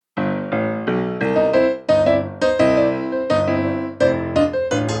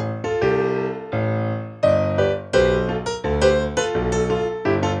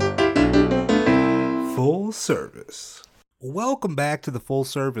Service. Welcome back to the Full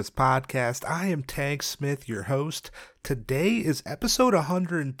Service Podcast. I am Tank Smith, your host. Today is episode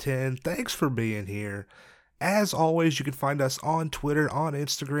 110. Thanks for being here. As always, you can find us on Twitter, on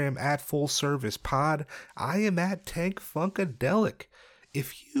Instagram, at Full Service Pod. I am at Tank Funkadelic.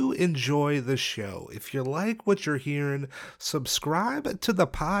 If you enjoy the show, if you like what you're hearing, subscribe to the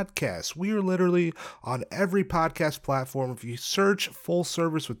podcast. We are literally on every podcast platform. If you search Full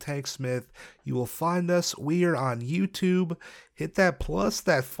Service with Tank Smith, you will find us. We are on YouTube. Hit that plus,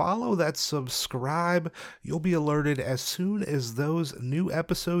 that follow, that subscribe. You'll be alerted as soon as those new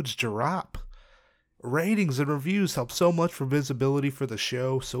episodes drop. Ratings and reviews help so much for visibility for the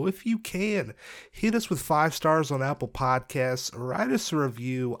show, so if you can, hit us with 5 stars on Apple Podcasts, write us a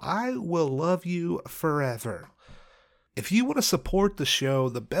review. I will love you forever. If you want to support the show,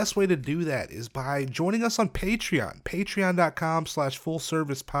 the best way to do that is by joining us on Patreon,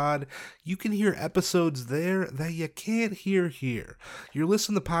 patreon.com/fullservicepod. You can hear episodes there that you can't hear here. You're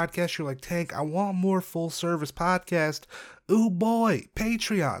listening to the podcast, you're like, Tank, I want more Full Service Podcast. Ooh boy,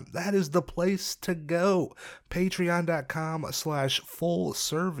 Patreon, that is the place to go.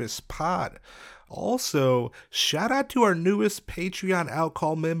 Patreon.com/fullservicepod. Also, shout out to our newest Patreon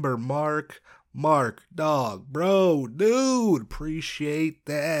outcall member, Mark, dog, bro, dude, appreciate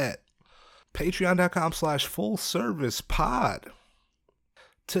that. Patreon.com/fullservicepod.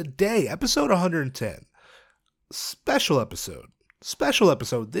 Today, episode 110. Special episode.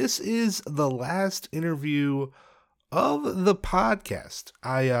 This is the last interview of the podcast.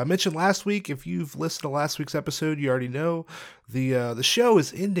 I mentioned last week, if you've listened to last week's episode, you already know the show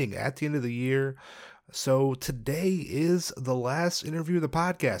is ending at the end of the year. So today is the last interview of the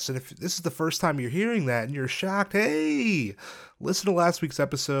podcast. And if this is the first time you're hearing that and you're shocked, hey, listen to last week's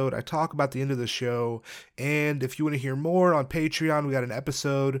episode. I talk about the end of the show. And if you want to hear more on Patreon, we got an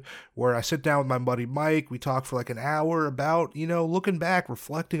episode where I sit down with my buddy Mike. We talk for like an hour about, looking back,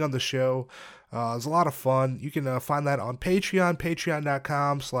 reflecting on the show. It was a lot of fun. You can find that on Patreon,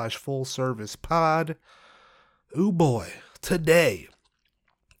 patreon.com/fullservicepod. Ooh boy, today,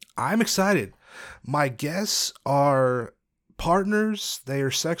 I'm excited. My guests are partners, they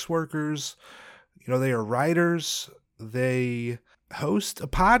are sex workers, they are writers, they host a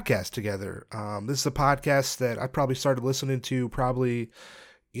podcast together. This is a podcast that I probably started listening to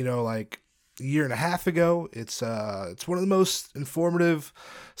like a year and a half ago. It's one of the most informative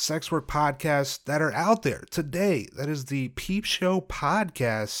sex work podcasts that are out there today. That is the Peep Show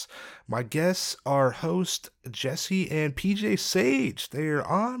Podcast. My guests are host Jesse and PJ Sage. They are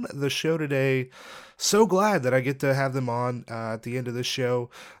on the show today. So glad that I get to have them on at the end of this show.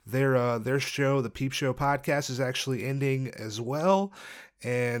 Their show, the Peep Show Podcast, is actually ending as well.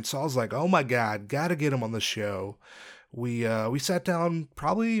 And so I was like, oh my God, gotta get them on the show. We sat down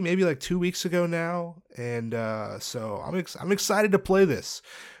maybe like 2 weeks ago now, and so I'm excited to play this.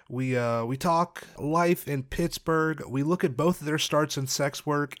 We talk life in Pittsburgh. We look at both of their starts in sex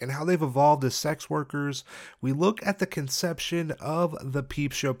work and how they've evolved as sex workers. We look at the conception of the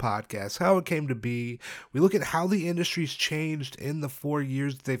Peep Show Podcast, how it came to be. We look at how the industry's changed in the 4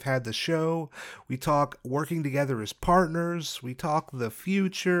 years that they've had the show. We talk working together as partners. We talk the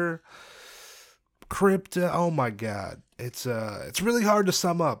future. Crypto, oh my God. It's really hard to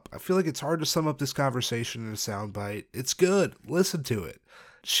sum up. I feel like it's hard to sum up this conversation in a soundbite. It's good. Listen to it.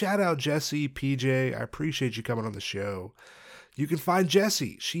 Shout out Jesse, PJ. I appreciate you coming on the show. You can find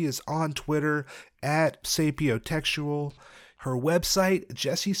Jesse. She is on Twitter at sapiotextual. Her website,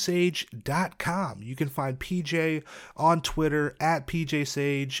 jessiesage.com. You can find PJ on Twitter at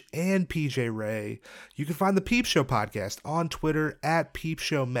PJSage and PJ Ray. You can find the Peep Show Podcast on Twitter at Peep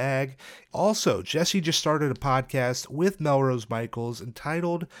Show Mag. Also, Jesse just started a podcast with Melrose Michaels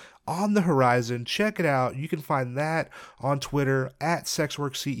entitled On the Horizon. Check it out. You can find that on Twitter at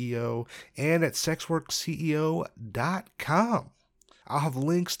SexWorkCEO and at SexWorkCEO.com. I'll have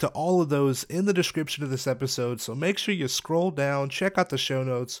links to all of those in the description of this episode, so make sure you scroll down, check out the show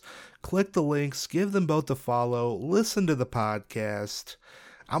notes, click the links, give them both a follow, listen to the podcast.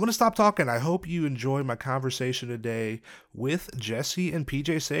 I'm going to stop talking. I hope you enjoy my conversation today with Jesse and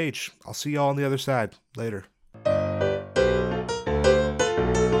PJ Sage. I'll see y'all on the other side. Later.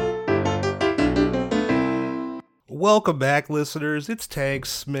 Welcome back, listeners. It's Tank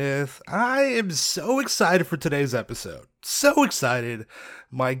Smith. I am so excited for today's episode. So excited.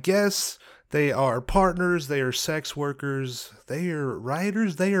 My guests, they are partners, they are sex workers, they are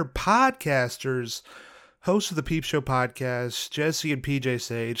writers, they are podcasters, hosts of the Peep Show Podcast, Jesse and PJ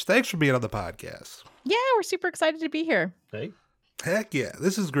Sage. Thanks for being on the podcast. Yeah, we're super excited to be here. Hey. Heck yeah,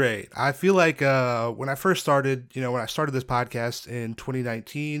 this is great. I feel like when I first started, when I started this podcast in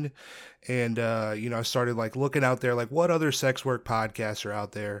 2019, and I started like looking out there, like what other sex work podcasts are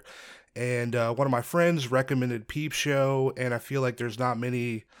out there, and one of my friends recommended Peep Show, and I feel like there's not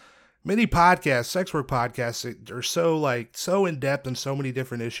many podcasts, sex work podcasts, that are so in depth and so many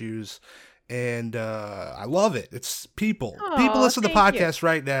different issues. And I love it. It's people Oh, listen to thank you. podcasts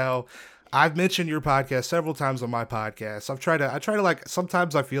right now. I've mentioned your podcast several times on my podcast. I try to like,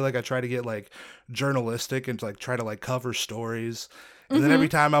 sometimes I feel like I try to get like journalistic and like try to like cover stories. And then Mm-hmm. every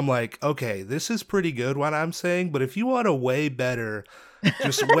time I'm like, okay, this is pretty good what I'm saying, but if you want a way better,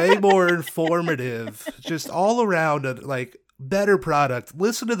 just way more informative, just all around like better product,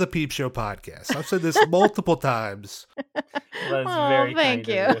 listen to the Peep Show podcast. I've said this multiple times, That's Oh, very thank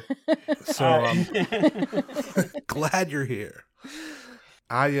kind you. of you. so I'm glad you're here.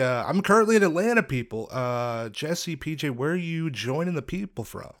 I'm currently in Atlanta, people. Jesse, PJ, where are you joining the people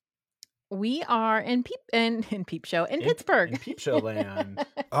from? We are in Peep Show in Pittsburgh. In Peep Show land.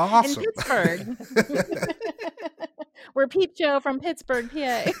 Awesome. In Pittsburgh. We're Peep Show from Pittsburgh,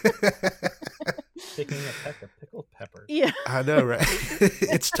 PA. Picking a peck of pickled peppers. Yeah. I know, right?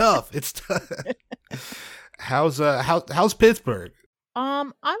 It's tough. It's tough. How's Pittsburgh? I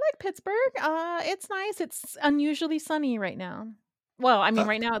like Pittsburgh. It's nice. It's unusually sunny right now. Well, I mean,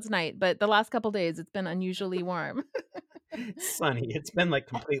 right now it's night, but the last couple days it's been unusually warm. Sunny. It's been like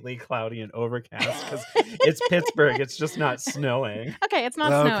completely cloudy and overcast because it's Pittsburgh. It's just not snowing. Okay, it's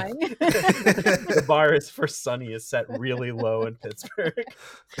not Okay. snowing. The bar is for sunny is set really low in Pittsburgh.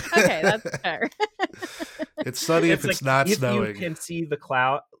 Okay, that's fair. It's sunny if it's like, not if snowing. you can see the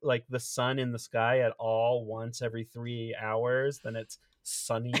cloud, like the sun in the sky at all once every 3 hours, then it's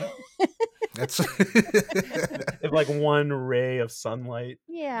sunny. That's If like one ray of sunlight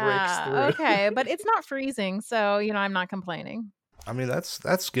Yeah. breaks through. Okay, but it's not freezing, so I'm not complaining. I mean,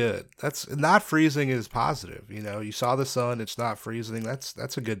 that's good. That's not freezing is positive. You saw the sun. It's not freezing.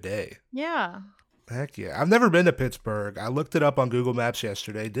 That's a good day. Yeah. Heck yeah. I've never been to Pittsburgh. I looked it up on Google Maps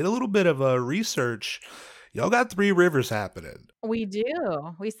yesterday. Did a little bit of research. Y'all got Three Rivers happening. We do.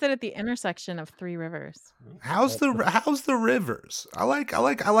 We sit at the intersection of three rivers. How's the rivers? I like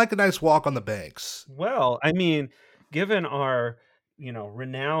a nice walk on the banks. Well, I mean, given our,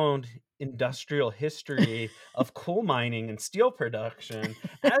 renowned industrial history of coal mining and steel production,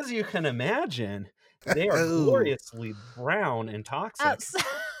 as you can imagine, they are Oh. gloriously brown and toxic.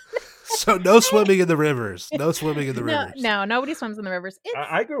 So no swimming in the rivers. No swimming in the No, rivers. no, nobody swims in the rivers.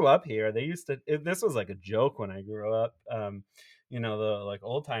 I grew up here. They used to. This was like a joke when I grew up. The like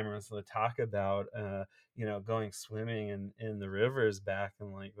old timers would talk about, going swimming in the rivers back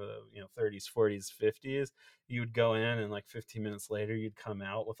in like the 30s, 40s, 50s. You'd go in and like 15 minutes later, you'd come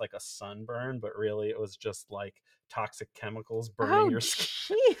out with like a sunburn, but really it was just like toxic chemicals burning Oh, your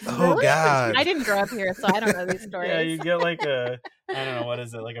skin. jeez. Oh, really? God. I didn't grow up here, so I don't know these stories. Yeah, you get like I don't know, what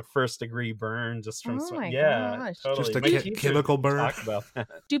is it, like a first degree burn just from Oh my yeah, gosh. totally. Just a My teacher chemical burn. talked about that.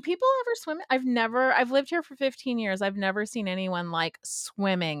 Do people ever swim? I've lived here for 15 years. I've never seen anyone like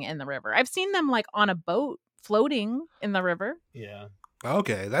swimming in the river. I've seen them like on a boat floating in the river. Yeah.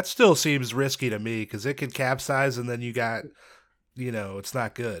 Okay, that still seems risky to me because it could capsize and then you got, it's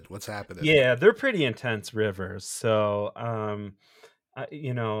not good. What's happening? Yeah, they're pretty intense rivers. So, I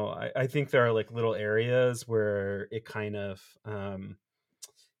think there are like little areas where it kind of,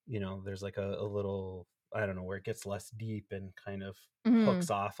 there's like a little, I don't know, where it gets less deep and kind of Mhm.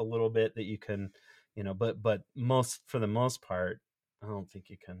 hooks off a little bit that you can, but for the most part, I don't think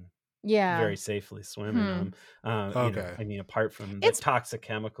you can Yeah. very safely swim in them. Okay. I mean, apart from the It's- toxic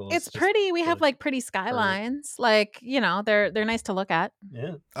chemicals. It's just pretty. We have the- like pretty skylines. Like, they're nice to look at.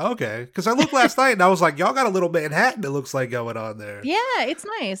 Yeah. Okay, because I looked last night and I was like, y'all got a little Manhattan. It looks like going on there. Yeah, it's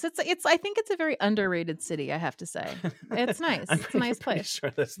nice. It's I think it's a very underrated city, I have to say. It's nice. I'm It's a nice pretty place. sure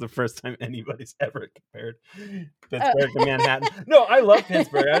that's the first time anybody's ever compared Pittsburgh to Manhattan. No, I love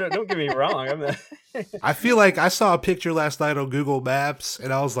Pittsburgh. Don't get me wrong. I feel like I saw a picture last night on Google Maps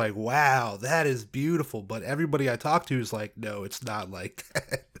and I was like, wow, that is beautiful. But everybody I talked to is like, no, it's not like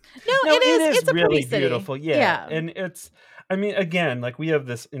that. No, it is. It's a really pretty city. beautiful. Yeah. And I mean, again, like we have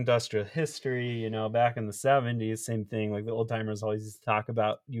this industrial history, back in the 70s, same thing. Like the old timers always used to talk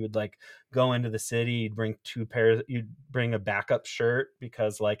about, you would like go into the city, you'd bring a backup shirt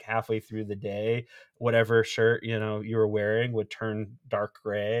because like halfway through the day, whatever shirt, you were wearing would turn dark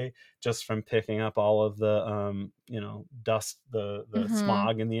gray just from picking up all of the, dust, the Mhm.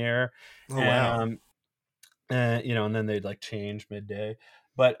 smog in the air. Oh, wow. And then they'd like change midday.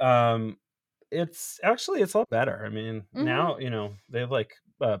 But it's a lot better. I mean, now they've like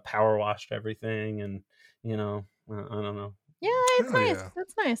power washed everything, and I don't know, Yeah, it's Hell nice. yeah.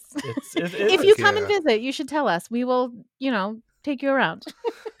 It's nice. It If is. you come and Yeah. visit, you should tell us. We will, take you around.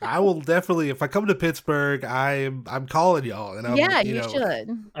 I will definitely, if I come to Pittsburgh, I'm calling y'all, and I'm, Yeah, you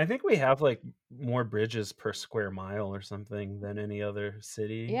should. I think we have like more bridges per square mile or something than any other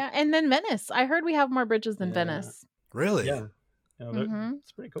city. Yeah, and then Venice. I heard we have more bridges than Yeah. Venice. really. Yeah. Mhm.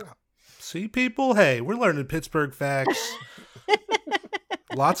 It's pretty cool. See, people, hey, we're learning Pittsburgh facts.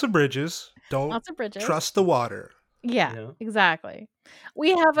 Lots of bridges. Don't Lots of bridges. trust the water. Yeah, Yeah. exactly.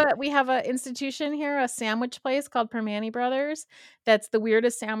 We have a institution here, a sandwich place called Permani Brothers. That's the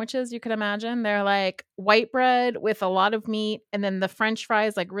weirdest sandwiches you could imagine. They're like white bread with a lot of meat, and then the French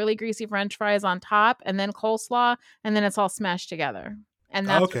fries, like really greasy French fries on top, and then coleslaw, and then it's all smashed together. And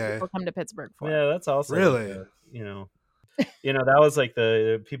that's what Okay. people come to Pittsburgh for. Yeah, that's also Really? like that was like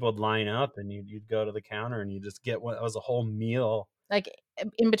the people would line up and you'd go to the counter and you just get that was a whole meal Like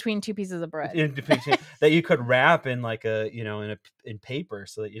in between two pieces of bread. that you could wrap in like in paper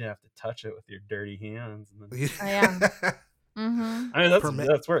so that you didn't have to touch it with your dirty hands. And then, Yeah. Mm-hmm. I mean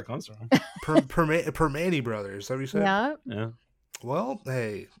that's where it comes from. Permani Brothers. Is that what you said? Yeah. Yeah. Well,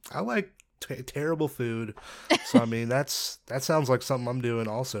 hey, I like terrible food, so I mean that sounds like something I'm doing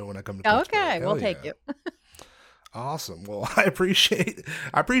also when I come to Pittsburgh. Okay, Hell we'll take yeah. you. Awesome. Well, I appreciate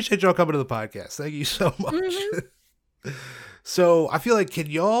y'all coming to the podcast. Thank you so much. Mhm. So I feel like can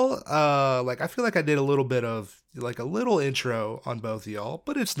y'all I feel like I did a little bit of like a little intro on both of y'all,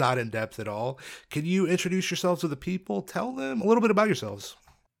 but it's not in depth at all. Can you introduce yourselves to the people? Tell them a little bit about yourselves.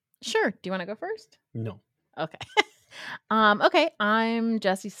 Sure. Do you want to go first? No. Okay. Okay, I'm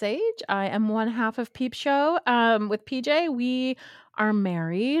Jessie Sage. I am one half of Peep Show. With PJ, we are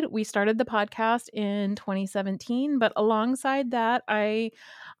married. We started the podcast in 2017, but alongside that, I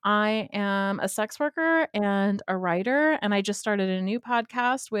am a sex worker and a writer, and I just started a new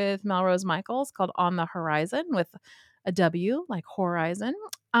podcast with Melrose Michaels called On the Horizon with a W, like Horizon.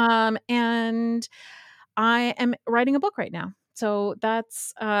 And I am writing a book right now. So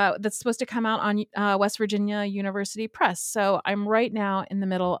that's supposed to come out on West Virginia University Press. So I'm right now in the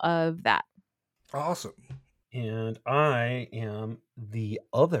middle of that. Awesome. And I am the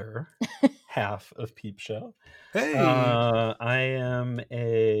other half of Peep Show. Hey. I am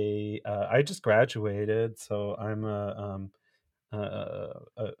I just graduated, so I'm a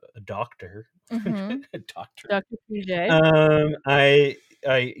doctor. Mhm. A doctor. Dr. PJ.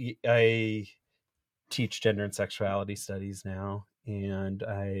 I teach gender and sexuality studies now, and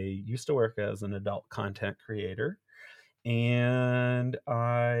I used to work as an adult content creator, and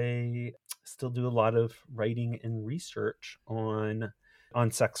I still do a lot of writing and research on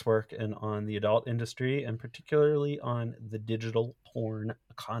sex work and on the adult industry, and particularly on the digital porn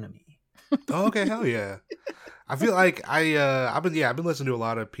economy. Oh, okay, hell yeah. I feel like I've been listening to a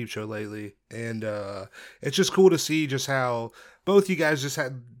lot of Peep Show lately, and it's just cool to see just how both you guys just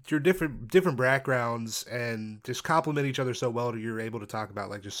had your different backgrounds and just complement each other so well that you're able to talk about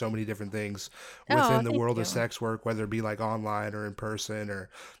like just so many different things within the thank world you. of sex work, whether it be like online or in person or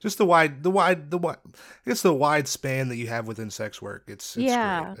just the wide span that you have within sex work. It's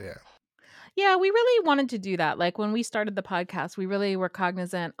Yeah. great. Yeah. Yeah, we really wanted to do that. Like when we started the podcast, we really were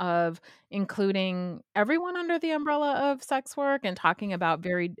cognizant of including everyone under the umbrella of sex work and talking about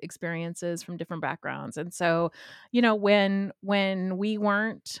varied experiences from different backgrounds. And so, when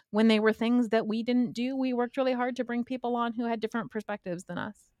they were things that we didn't do, we worked really hard to bring people on who had different perspectives than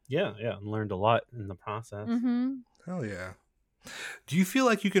us. Yeah, and learned a lot in the process. Mm-hmm. Hell yeah. Do you feel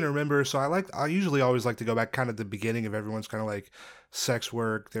like you can remember? So I usually always like to go back kind of the beginning of everyone's kind of like sex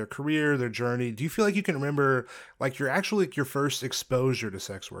work, their career, their journey. Do you feel like you can remember like your first exposure to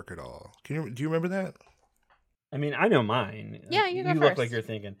sex work at all? Do you remember that? I mean, I know mine. Yeah, you go look like first. you're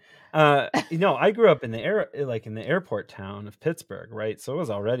thinking. I grew up in the airport town of Pittsburgh, right? So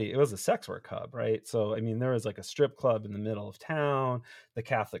it was a sex work hub, right? So I mean, there was like a strip club in the middle of town. The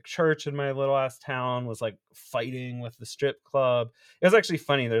Catholic Church in my little ass town was like fighting with the strip club. It was actually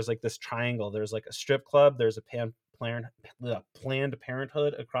funny. There's like this triangle. There's like a strip club. There's a Planned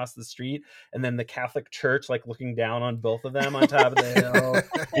Parenthood across the street, and then the Catholic Church like looking down on both of them on top of the hill.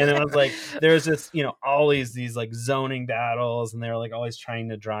 And it was like there's just always these like zoning battles, and they're like always trying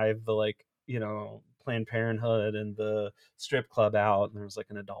to drive the Planned Parenthood and the strip club out. And there was like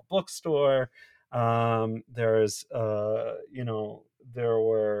an adult bookstore. There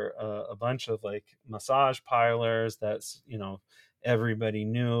were a bunch of like massage parlors that's everybody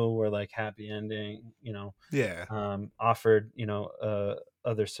knew were like happy ending, Yeah. offered,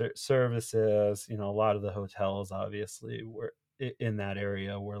 other services. A lot of the hotels obviously were in that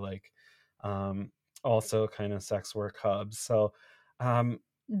area were like, also kind of sex work hubs. So,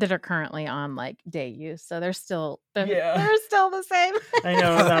 that are currently on like day use. So they're still Yeah. they're still the same. I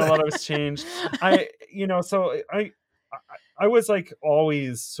know not a lot has changed. So I was like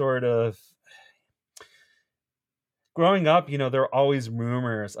always sort of growing up, there are always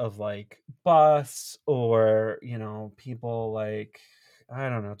rumors of like busts or, people like, I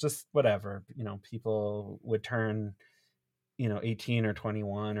don't know, just whatever, people would turn, 18 or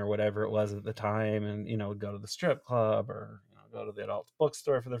 21 or whatever it was at the time and, would go to the strip club or, go to the adult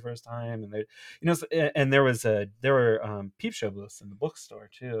bookstore for the first time. And and there were peep show booths in the bookstore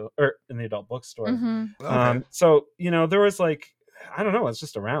too, or in the adult bookstore. Okay. So, there was like, I don't know, it's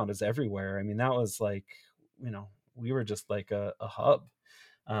just around, it's everywhere. I mean, that was like, we were just like a hub.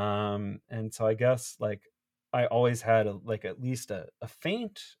 And so I guess like I always had at least a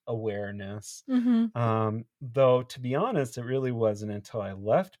faint awareness. Though to be honest, it really wasn't until I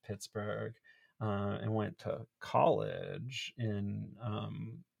left Pittsburgh and went to college in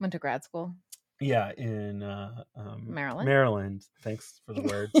Went to grad school. Yeah, in Maryland. Maryland. Thanks for the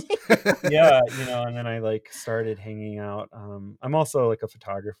words. Yeah, and then I like started hanging out. I'm also like a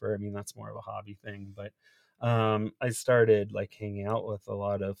photographer. I mean, that's more of a hobby thing, but I started like hanging out with a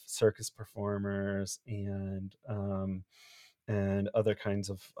lot of circus performers and other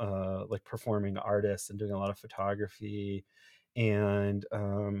kinds of like performing artists and doing a lot of photography. And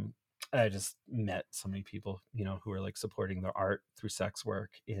I just met so many people, who are like supporting their art through sex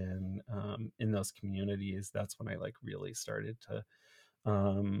work in those communities. That's when I like really started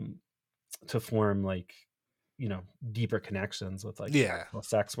to form like, deeper connections with like Yeah. actual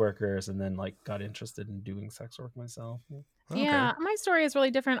sex workers, and then like got interested in doing sex work myself. Okay. Yeah, my story is really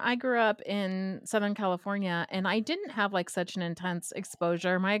different. I grew up in Southern California and I didn't have like such an intense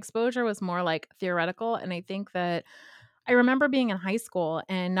exposure. My exposure was more like theoretical. And I think that I remember being in high school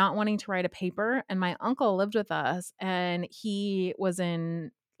and not wanting to write a paper. And my uncle lived with us and he was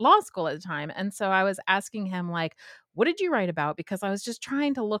in law school at the time. And so I was asking him, like, what did you write about? Because I was just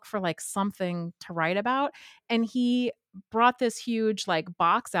trying to look for like something to write about. And he brought this huge like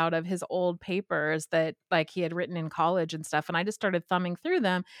box out of his old papers that like he had written in college and stuff. And I just started thumbing through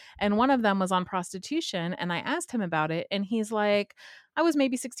them. And one of them was on prostitution. And I asked him about it. And he's like, I was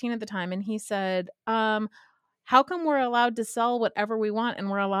maybe 16 at the time. And he said, how come we're allowed to sell whatever we want and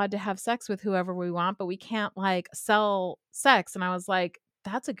we're allowed to have sex with whoever we want, but we can't like sell sex? And I was like,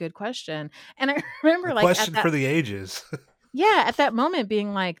 that's a good question. And I remember A like question for the ages. at that moment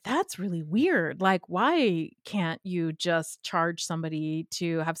being like, that's really weird. Like, why can't you just charge somebody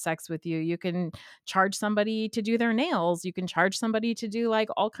to have sex with you? You can charge somebody to do their nails. You can charge somebody to do like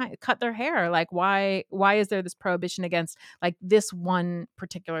cut their hair. Like, why is there this prohibition against like this one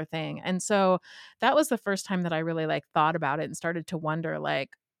particular thing? And so that was the first time that I really like thought about it and started to wonder like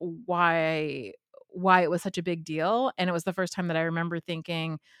why it was such a big deal. And it was the first time that I remember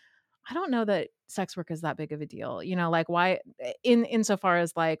thinking, I don't know that sex work is that big of a deal. Like why insofar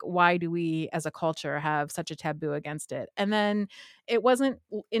as like why do we as a culture have such a taboo against it? And then it wasn't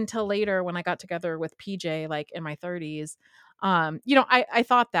until later when I got together with PJ like in my 30s. I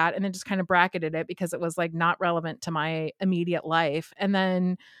thought that and then just kind of bracketed it because it was like not relevant to my immediate life. And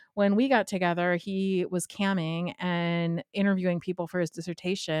then when we got together, he was camming and interviewing people for his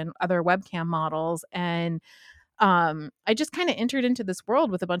dissertation, other webcam models, and I just kind of entered into this world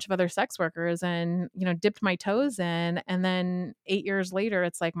with a bunch of other sex workers and, dipped my toes in. And then 8 years later,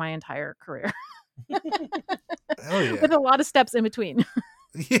 it's like my entire career Hell yeah. with a lot of steps in between.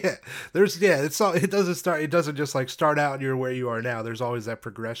 Yeah. It doesn't just like start out and you're where you are now. There's always that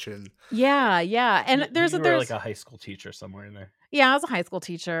progression. Yeah. And you were like a high school teacher somewhere in there. Yeah, I was a high school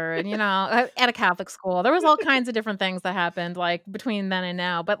teacher and, at a Catholic school. There was all kinds of different things that happened like between then and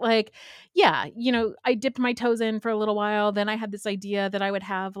now. But like, yeah, I dipped my toes in for a little while. Then I had this idea that I would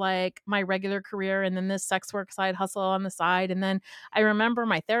have like my regular career and then this sex work side hustle on the side. And then I remember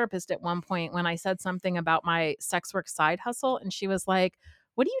my therapist at one point when I said something about my sex work side hustle. And she was like,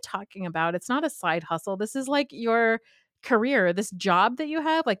 what are you talking about? It's not a side hustle. This is like your career, this job that you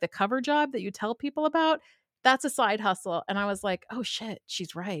have, like the cover job that you tell people about. That's a side hustle. And I was like, oh shit,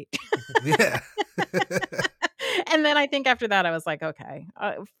 she's right. Yeah. And then I think after that, I was like, okay,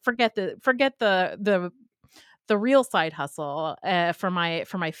 forget the real side hustle for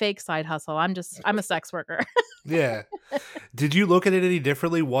my fake side hustle. I'm a sex worker. Yeah. Did you look at it any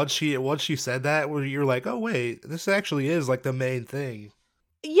differently once she said that, where you're like, oh wait, this actually is like the main thing?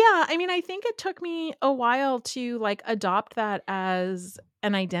 Yeah, I mean, I think it took me a while to like adopt that as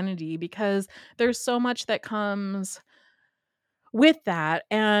an identity because there's so much that comes with that,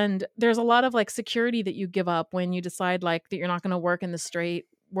 and there's a lot of like security that you give up when you decide like that you're not going to work in the straight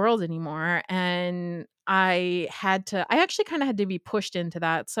world anymore. And I actually kind of had to be pushed into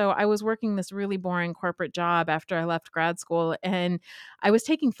that. So I was working this really boring corporate job after I left grad school, and I was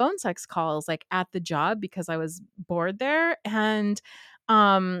taking phone sex calls like at the job because I was bored there. And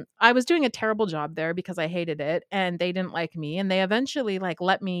I was doing a terrible job there because I hated it and they didn't like me, and they eventually like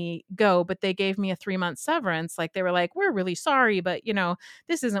let me go, but they gave me a 3-month severance. Like they were like, "We're really sorry, but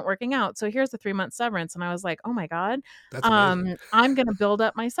this isn't working out. So here's the 3-month severance." And I was like, "Oh my God, That's amazing. I'm going to build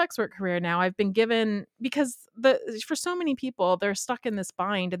up my sex work career now." I've been given, because for so many people, they're stuck in this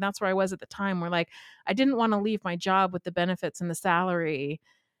bind. And that's where I was at the time, where like, I didn't want to leave my job with the benefits and the salary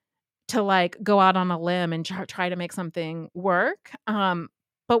to like go out on a limb and try to make something work.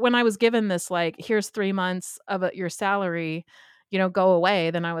 But when I was given this, like, here's 3 months of your salary, go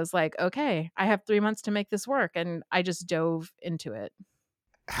away, then I was like, okay, I have 3 months to make this work. And I just dove into it.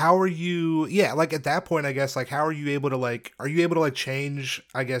 How are you, yeah, like at that point, I guess, like, how are you able to like, are you able to like change,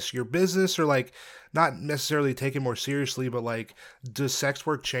 I guess, your business, or like not necessarily take it more seriously, but like, does sex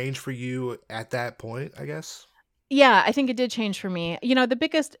work change for you at that point, I guess? Yeah, I think it did change for me.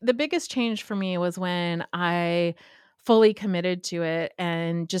 The biggest change for me was when I fully committed to it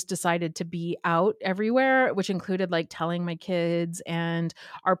and just decided to be out everywhere, which included like telling my kids and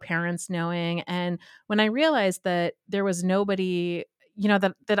our parents knowing. And when I realized that there was nobody,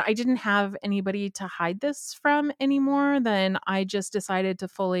 that I didn't have anybody to hide this from anymore, then I just decided to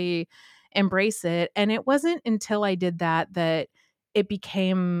fully embrace it. And it wasn't until I did that it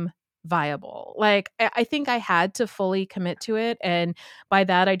became viable. Like, I think I had to fully commit to it. And by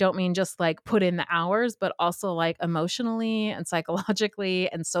that, I don't mean just like put in the hours, but also like emotionally and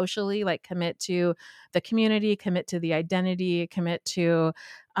psychologically and socially, like commit to the community, commit to the identity, commit to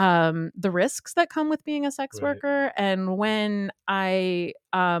the risks that come with being a sex Right. worker. And when I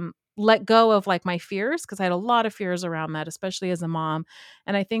let go of like my fears, because I had a lot of fears around that, especially as a mom.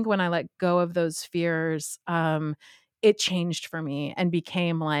 And I think when I let go of those fears, it changed for me and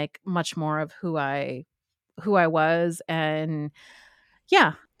became like much more of who I was. And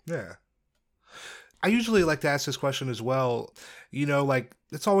yeah. Yeah. I usually like to ask this question as well. Like,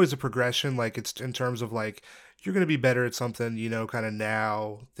 it's always a progression. Like, it's in terms of like, you're going to be better at something, kind of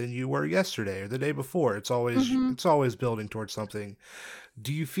now than you were yesterday or the day before. Mhm. It's always building towards something.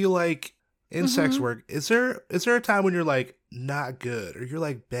 Do you feel like in sex Mhm. work, is there a time when you're like not good, or you're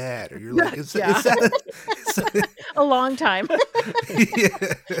like bad, or you're like, Yeah. is that, is that A long time.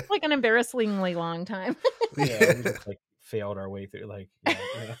 yeah. Like an embarrassingly long time. Yeah, we Yeah. just like failed our way through. Like, yeah,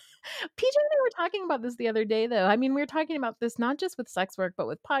 yeah. PJ and I were talking about this the other day, though. I mean, we were talking about this not just with sex work, but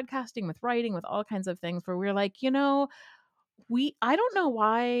with podcasting, with writing, with all kinds of things, where we're like, I don't know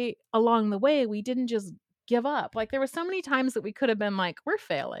why along the way we didn't just give up. Like, there were so many times that we could have been like, we're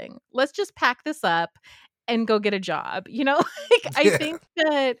failing. Let's just pack this up and go get a job. Like, I Yeah. think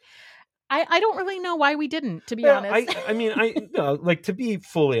that I don't really know why we didn't, to be Well, honest. I mean, no, like, to be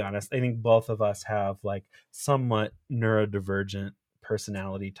fully honest, I think both of us have like somewhat neurodivergent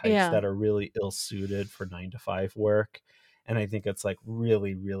personality types Yeah. that are really ill suited for 9 to 5 work. And I think it's like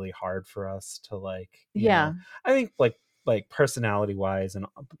really, really hard for us to like, Yeah. I think like personality wise and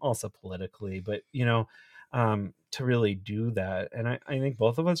also politically, but to really do that. And I think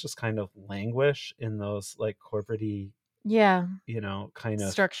both of us just kind of languish in those like corporate-y, Yeah. kind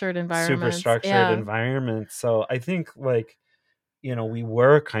of Structured super environments. structured Yeah. environments. So I think like, we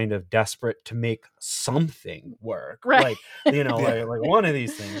were kind of desperate to make something work. Right. Like, Yeah. like one of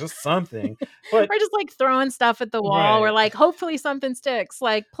these things, just something. But We're just like throwing stuff at the wall. We're right. like, hopefully something sticks.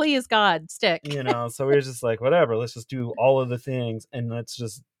 Like, please God, stick. So we're just like, whatever, let's just do all of the things and let's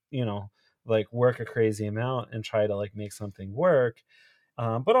just, like work a crazy amount and try to like make something work.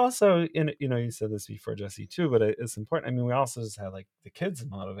 But also, you said this before, Jesse, too, but it's important. I mean, we also just have like the kids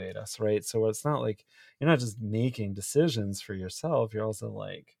motivate us, right? So it's not like you're not just making decisions for yourself. You're also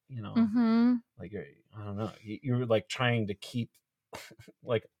like, Mm-hmm. like I don't know, you're like trying to keep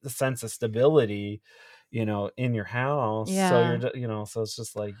like the sense of stability, in your house. So Yeah. so it's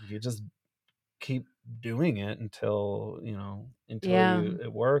just like you just keep doing it until Yeah.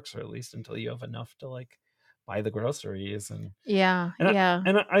 it works, or at least until you have enough to like buy the groceries. Yeah. And Yeah.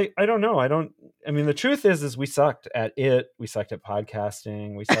 I don't know. I mean, the truth is we sucked at it. We sucked at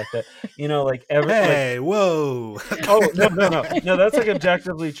podcasting. We sucked at, like every, like, Hey, whoa. oh, no, that's like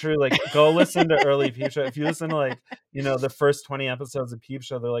objectively true. Like, go listen to early Peep Show. If you listen to like, the first 20 episodes of Peep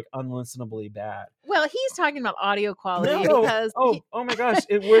Show, they're like unlistenably bad. Well, he's talking about audio quality No. because Oh my gosh.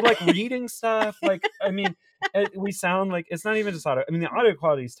 We're like reading stuff. Like, I mean, we sound like it's not even just audio. I mean, the audio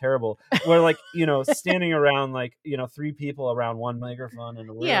quality is terrible. We're like, standing around like, 3 people around one microphone in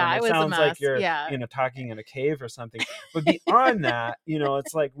a room. Yeah, it was a sounds like mess. you're, Yeah. talking in a cave or something. But beyond that,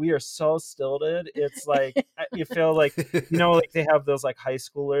 it's like we are so stilted. It's like you feel like, like they have those like high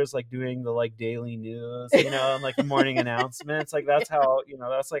schoolers like doing the like daily news, and like the morning announcements. Like that's how,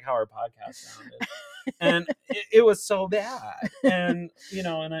 that's like how our podcast sounded. And it was so bad. And, in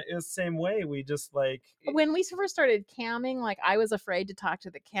the same way, we just like. When we first started camming, like I was afraid to talk to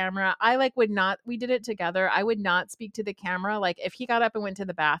the camera. I like would not, we did it together. I would not speak to the camera. Like if he got up and went to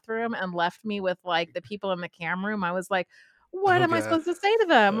the bathroom and left me with like the people in the cam room, I was like, what am I supposed to say to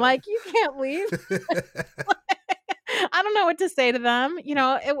them? Like, you can't leave. I don't know what to say to them.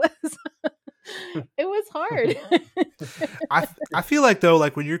 It was. It was hard. I feel like though,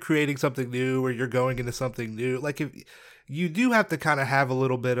 like when you're creating something new or you're going into something new, like if you do have to kind of have a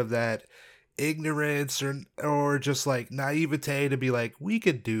little bit of that ignorance or just like naivete to be like, we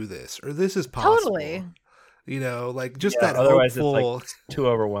could do this or this is possible. Totally. Like just that otherwise hopeful. It's like too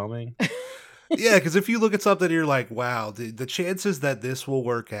overwhelming. Yeah, because if you look at something, you're like, wow, the chances that this will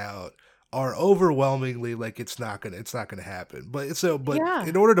work out are overwhelmingly like it's not gonna happen. But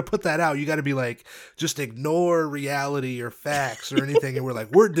in order to put that out, you got to be like, just ignore reality or facts or anything, and we're like,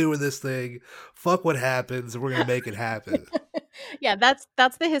 we're doing this thing. Fuck what happens, and we're gonna make it happen. Yeah, that's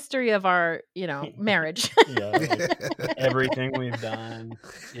the history of our marriage. Yeah, like everything we've done.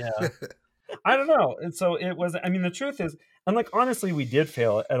 Yeah. I don't know. And so it was, I mean, the truth is, and like, honestly, we did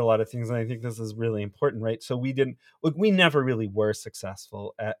fail at a lot of things. And I think this is really important, right? So we never really were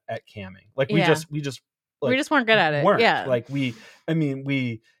successful at camming. Like we just weren't good at it. Yeah. Like we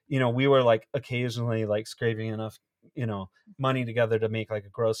were like occasionally like scraping enough, money together to make like a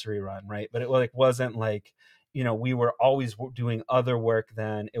grocery run. Right. But it like, wasn't like, we were always doing other work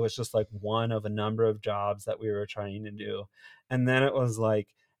then. It was just like one of a number of jobs that we were trying to do. And then it was like,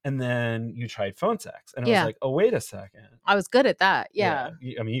 and then you tried phone sex. And I was like, oh, wait a second. I was good at that. Yeah.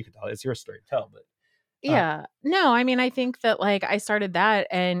 I mean, you could tell. It's your story to tell, but. Yeah. No, I mean, I think that like I started that.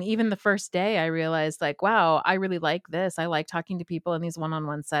 And even the first day I realized like, wow, I really like this. I like talking to people in these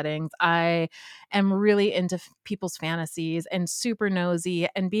one-on-one settings. I am really into people's fantasies and super nosy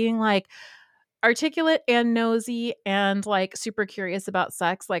and being like articulate and nosy and like super curious about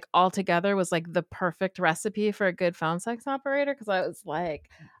sex, like all together was like the perfect recipe for a good phone sex operator. Cause I was like,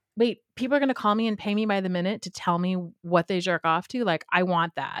 wait, people are going to call me and pay me by the minute to tell me what they jerk off to. Like, I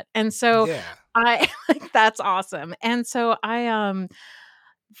want that. And so I like, that's awesome. And so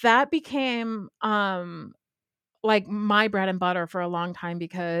that became, like my bread and butter for a long time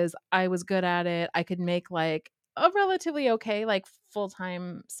because I was good at it. I could make like a relatively okay, like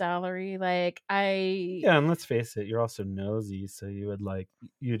full-time salary. Like and let's face it, you're also nosy. So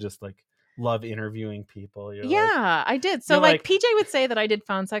you just like love interviewing people. I did. So like PJ would say that I did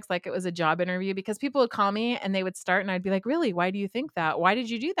phone sex like it was a job interview because people would call me and they would start and I'd be like, really? Why do you think that? Why did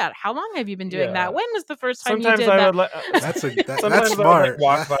you do that? How long have you been doing that? When was the first time you did that? That's smart. I would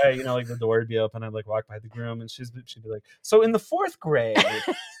walk by, like the door would be open. I'd like walk by the groom and she'd be like, so in the 4th grade.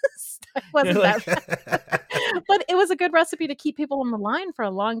 Wasn't that but it was a good recipe to keep people on the line for a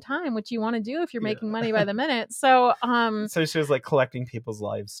long time, which you want to do if you're making money by the minute. So so she was like collecting people's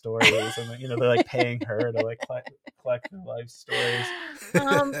life stories and they're like paying her to like collect their life stories.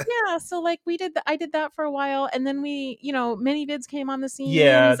 So like I did that for a while and then we, mini vids came on the scene.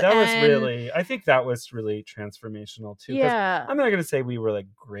 I think that was really transformational too. Yeah. I'm not gonna say we were like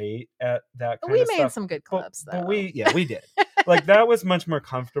great at that kind of stuff. We made some good clips though. But we did. Like that was much more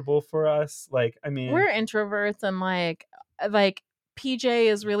comfortable for us. Like, I mean, we're introverts and like PJ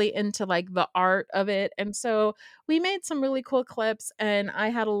is really into like the art of it. And so we made some really cool clips and I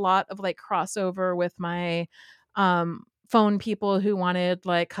had a lot of like crossover with my phone people who wanted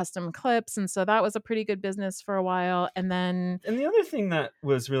like custom clips. And so that was a pretty good business for a while. And the other thing that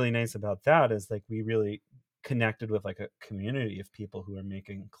was really nice about that is like we really connected with like a community of people who are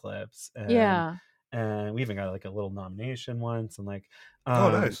making clips. And we even got like a little nomination once and like oh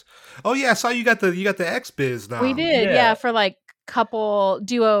nice. Oh yeah, I saw you got the XBiz nom. We did, for like couple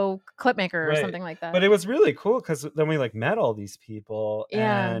duo clipmaker or something like that. But it was really cool because then we like met all these people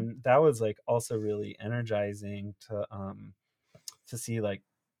and that was like also really energizing to see like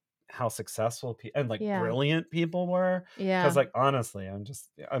how successful and like brilliant people were. Because like honestly,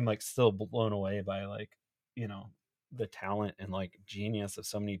 I'm like still blown away by like, the talent and like genius of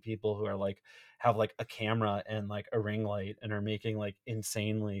so many people who are like have like a camera and like a ring light and are making like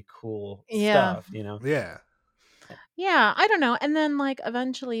insanely cool stuff, Yeah, I don't know. And then like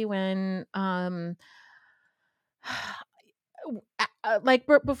eventually when like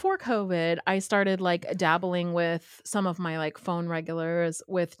before COVID, I started like dabbling with some of my like phone regulars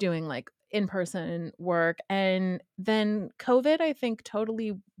with doing like in-person work. And then COVID, I think,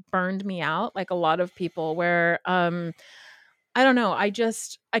 totally burned me out, like a lot of people, where I don't know, I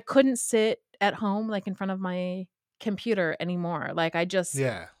couldn't sit at home like in front of my computer anymore. Like I just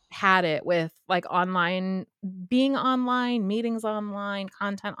Yeah. had it with like online, being online, meetings online,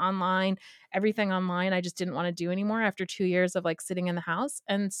 content online, everything online. I just didn't want to do anymore after 2 years of like sitting in the house.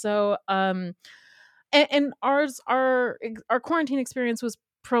 And so and our quarantine experience was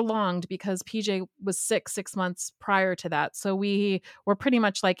prolonged because PJ was sick 6 months prior to that. So we were pretty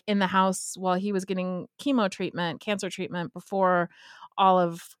much like in the house while he was getting chemo treatment, cancer treatment before all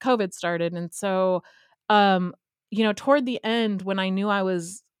of COVID started. And so um toward the end when I knew I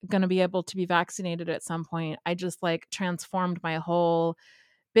was going to be able to be vaccinated at some point, I just like transformed my whole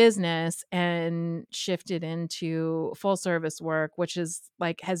business and shifted into full service work, which is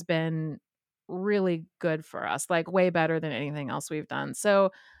like has been really good for us, like way better than anything else we've done.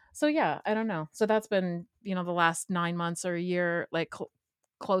 So yeah, I don't know. So that's been, the last 9 months or a year, like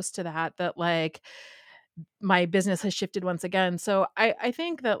close to that like my business has shifted once again. So I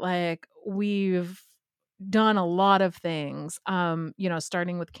think that like we've done a lot of things,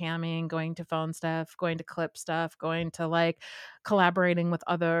 starting with camming, going to phone stuff, going to clip stuff, going to like collaborating with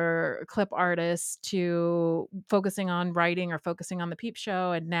other clip artists, to focusing on writing or focusing on the Peep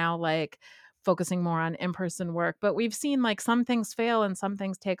Show, and now like focusing more on in-person work. But we've seen like some things fail and some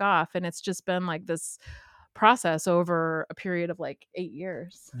things take off, and it's just been like this process over a period of like 8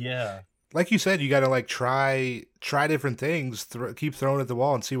 years. Yeah. Like you said, you got to like try different things, keep throwing at the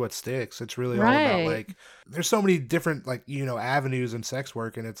wall and see what sticks. It's really all about Right. like there's so many different like avenues in sex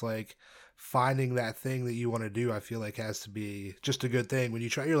work, and it's like finding that thing that you want to do. I feel like has to be just a good thing. When you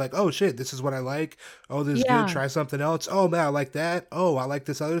try, you're like, oh shit, this is what I like. Oh, this is good. Yeah. Try something else. Oh man, I like that. Oh, I like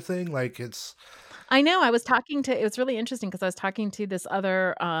this other thing. Like it's I know. It was really interesting because I was talking to this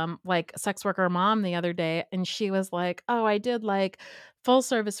other like sex worker mom the other day, and she was like, "Oh, I did like full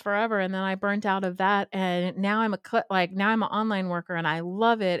service forever, and then I burnt out of that, and now now I'm an online worker and I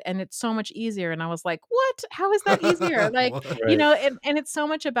love it, and it's so much easier." And I was like, "What? How is that easier?" Like, What? Right. and it's so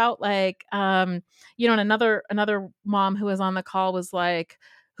much about like and another mom who was on the call was like,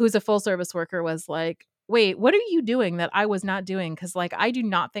 who's a full service worker, was like, "Wait, what are you doing that I was not doing? Because like I do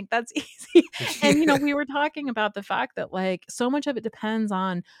not think that's easy." And Yeah. we were talking about the fact that like so much of it depends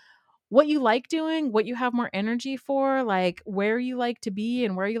on what you like doing, what you have more energy for, like where you like to be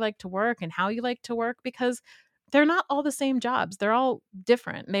and where you like to work and how you like to work, because they're not all the same jobs. They're all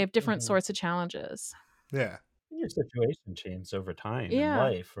different. They have different Mhm. sorts of challenges. Yeah. Your situation changed over time in Yeah.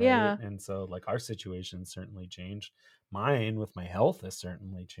 life, right? Yeah. And so, like, our situation certainly changed. Mine with my health has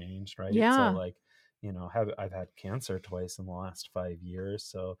certainly changed, right? So, Yeah. like, I've had cancer twice in the last 5 years.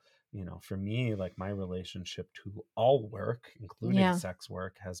 So, for me, like, my relationship to all work, including Yeah. sex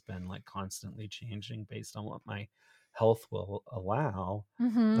work, has been like constantly changing based on what my health will allow.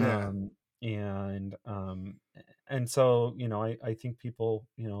 Mhm. Yeah. Um, and and so, I think people,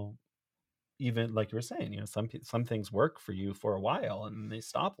 even like you were saying, some things work for you for a while and then they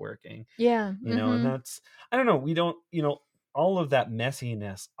stop working, Yeah. and Mhm. that's, I don't know, we don't, all of that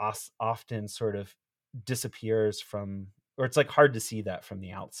messiness often sort of disappears from, or it's like hard to see that from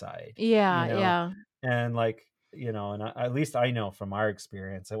the outside, you Yeah. know, Yeah. and like, and at least I know from our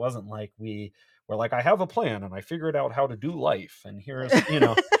experience, it wasn't like we were like, I have a plan and I figured out how to do life, and here's, we're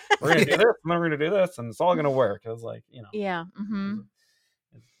gonna do this and then we're gonna do this and it's all gonna work. It was like, Yeah. it Mhm.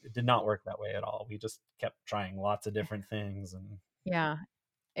 it did not work that way at all. We just kept trying lots of different things and Yeah.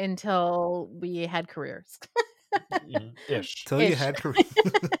 Until we had careers. ish. Till you Ish. had career.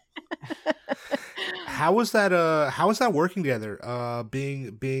 How was that working together?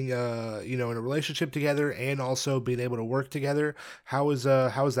 Being in a relationship together and also being able to work together. How has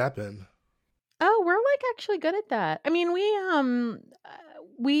that been? Oh, we're, like, actually good at that. I mean,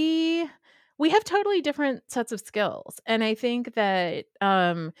 we we have totally different sets of skills, and I think that,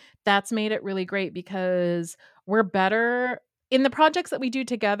 that's made it really great because we're better in the projects that we do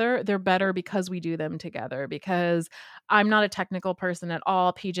together. They're better because we do them together, because I'm not a technical person at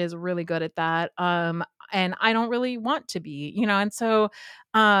all. PJ's really good at that, and I don't really want to be, and so,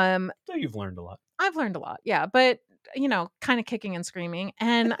 um So you've learned a lot. I've learned a lot, yeah, but, kind of kicking and screaming.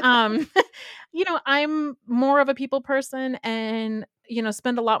 And, I'm more of a people person and,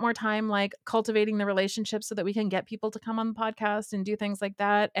 spend a lot more time like cultivating the relationships so that we can get people to come on the podcast and do things like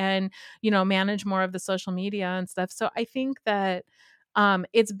that, and, manage more of the social media and stuff. So I think that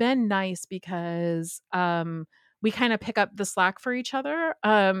it's been nice because we kind of pick up the slack for each other,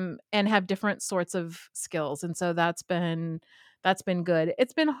 and have different sorts of skills. And so that's been good.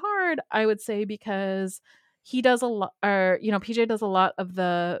 It's been hard, I would say, because he does a lot, or PJ does a lot of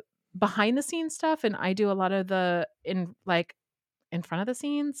the behind the scenes stuff, and I do a lot of the in front of the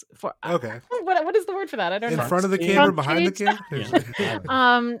scenes for Okay. what is the word for that? I don't In know. front of the Front camera, Front behind the stage. camera. Yeah.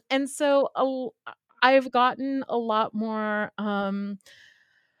 I don't know. And so I've gotten a lot more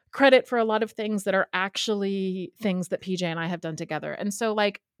credit for a lot of things that are actually things that PJ and I have done together. And so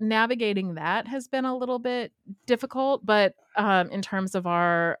like navigating that has been a little bit difficult, but in terms of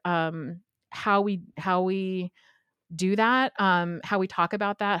our how we do that, how we talk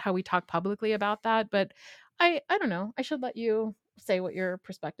about that, how we talk publicly about that. But I don't know. I should let you say what your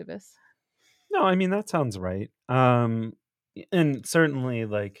perspective is. No, I mean that sounds right. And certainly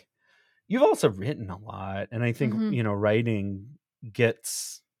like you've also written a lot, and I think Mhm. writing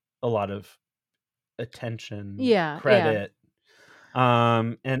gets a lot of attention, Yeah, yeah. credit,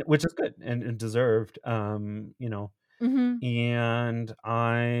 and which is good and deserved. Mhm. And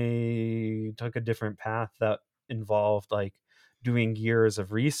I took a different path that involved like doing years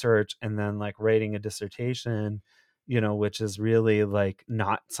of research and then like writing a dissertation, which is really like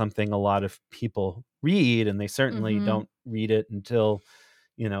not something a lot of people read, and they certainly Mhm. don't read it until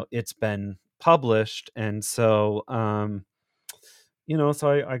it's been published. And so so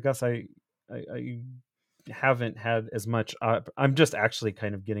I guess I haven't had as much I'm just actually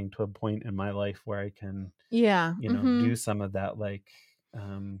kind of getting to a point in my life where I can Yeah. do Mhm. some of that like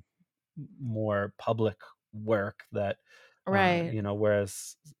um more public work that Right.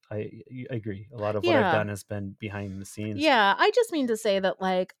 whereas I agree, a lot of what I've Yeah. done has been behind the scenes. Yeah, I just mean to say that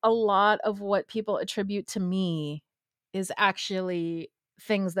like a lot of what people attribute to me is actually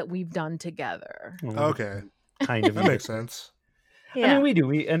things that we've done together. Well, we Okay. kind of That makes indicate. sense. I mean, Yeah. we do.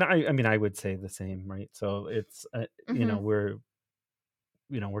 I mean, I would say the same, right? So it's, Mhm.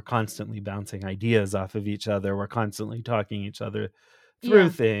 we're constantly bouncing ideas off of each other. We're constantly talking each other through Yeah.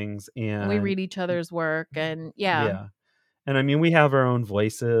 things, And we and read each other's work, and yeah. yeah. And I mean, we have our own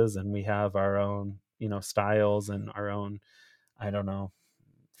voices, and we have our own, styles, and our own, I don't know,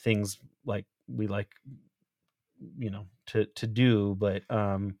 things like we like, to do, but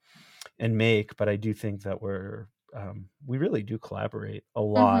and make. But I do think that we really do collaborate a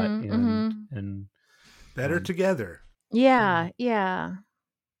lot, Mhm. and Mhm. Better um, together. Yeah, yeah.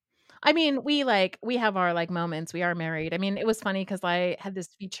 I mean, we have our like moments. We are married. I mean, it was funny cuz I had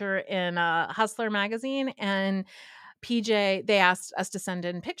this feature in Hustler magazine, and PJ, they asked us to send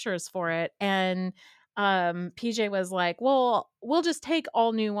in pictures for it, and PJ was like, "Well, we'll just take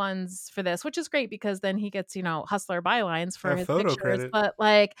all new ones for this," which is great because then he gets, Hustler bylines for Have his photo pictures. credit. But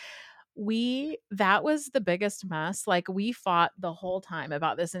like we that was the biggest mess. Like we fought the whole time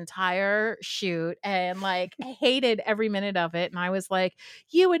about this entire shoot and like hated every minute of it. And I was like,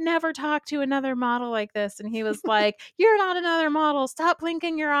 "You would never talk to another model like this." And he was like, "You're not another model. Stop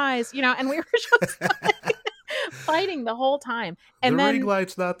blinking your eyes." And we were just like fighting the whole time. The And ring then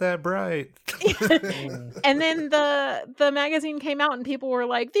light's not that bright. mm, and then the magazine came out and people were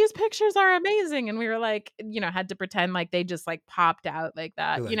like, "These pictures are amazing." And we were like, had to pretend like they just like popped out like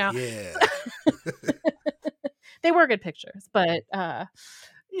that, You're like, yeah. They were good pictures, but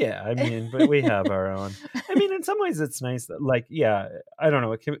yeah, I mean, but we have our own. I mean, in some ways, it's nice that, like, yeah, I don't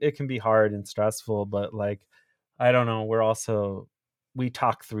know, it can be hard and stressful, but like, I don't know, we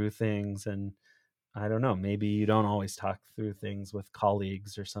talk through things, and I don't know, maybe you don't always talk through things with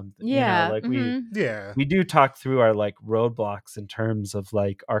colleagues or something, yeah, like mhm. Yeah. we do talk through our like roadblocks in terms of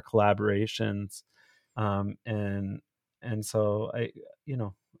like our collaborations, and so I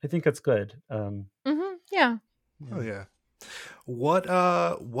think it's good. Mhm, yeah. Oh Yeah. yeah.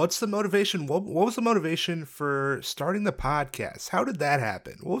 What's the motivation? What was the motivation for starting the podcast? How did that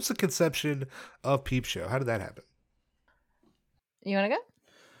happen? What was the conception of Peep Show? How did that happen? You wanna go?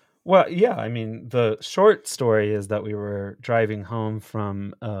 Well, yeah, I mean, the short story is that we were driving home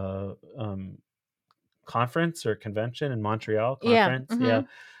from a conference or convention in Montreal. Yeah, Conference, yeah.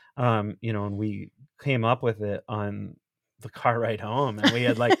 mhm. And we came up with it on the car ride home, and we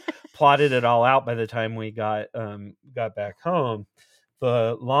had like plotted it all out by the time we got back home.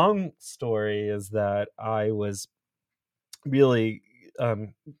 The long story is that I was really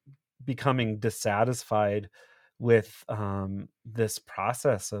becoming dissatisfied with this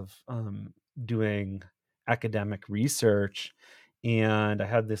process of doing academic research, and I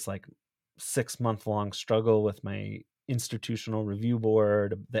had this like 6-month long struggle with my institutional review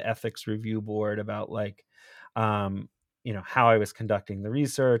board, the ethics review board, about like how I was conducting the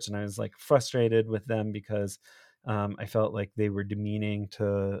research, and I was like frustrated with them because I felt like they were demeaning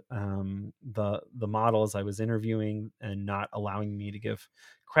to the models I was interviewing and not allowing me to give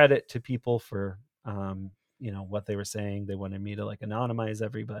credit to people for what they were saying. They wanted me to like anonymize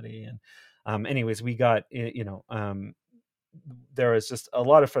everybody, and anyways, we got there was just a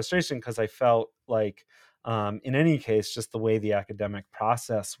lot of frustration because I felt like in any case, just the way the academic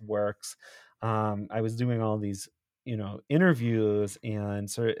process works, I was doing all these interviews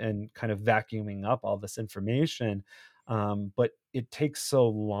and kind of vacuuming up all this information, but it takes so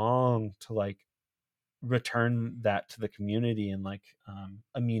long to like return that to the community in like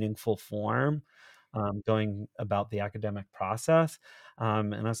a meaningful form, going about the academic process.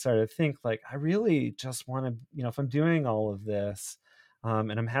 And I started to think like, I really just want to, if I'm doing all of this,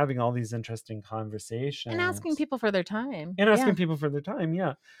 and I'm having all these interesting conversations And asking people for their time. and asking Yeah. people for their time.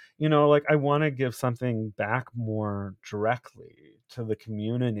 Yeah. Like I want to give something back more directly to the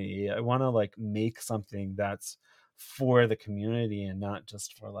community. I want to like make something that's for the community and not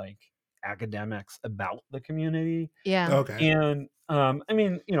just for like academics about the community. Yeah. Okay. And I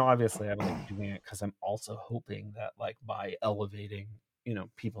mean, obviously I like doing it because I'm also hoping that like by elevating,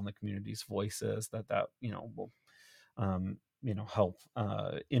 people in the community's voices that will help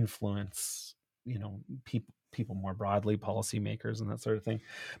influence, people more broadly, policymakers and that sort of thing.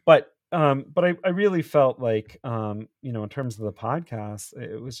 But I really felt like in terms of the podcast,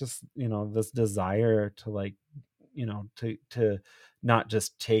 it was just, this desire to like, to not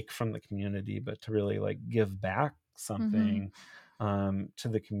just take from the community, but to really like give back something to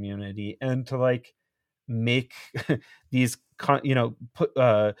the community and to like make these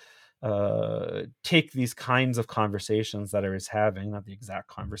take these kinds of conversations that I was having, not the exact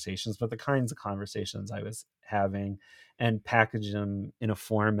conversations, but the kinds of conversations I was having, and package them in a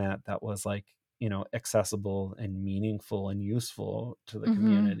format that was like, accessible and meaningful and useful to the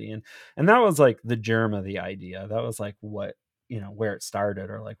community. And that was like the germ of the idea. That was like what, where it started,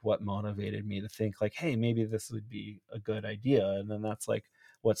 or like what motivated me to think like, hey, maybe this would be a good idea. And then that's like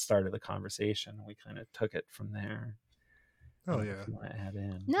what started the conversation. We kind of took it from there. Oh If yeah. you want to add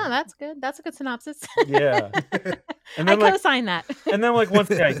in. No, that's good. That's a good synopsis. Yeah. And I then like co-sign that. and then like once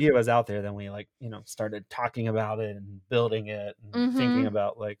the idea was out there, then we like, started talking about it and building it and thinking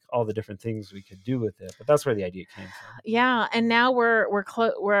about like all the different things we could do with it. But that's where the idea came from. Yeah, and now we're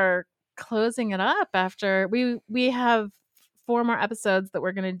closing it up after we have 4 more episodes that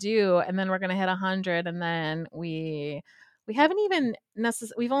we're gonna do, and then we're gonna hit 100, and then we haven't even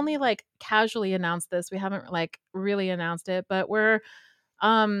we've only like casually announced this. We haven't like really announced it, but we're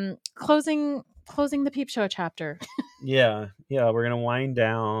closing the Peep Show chapter. Yeah, we're gonna wind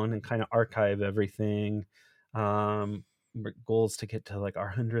down and kind of archive everything. Goals to get to like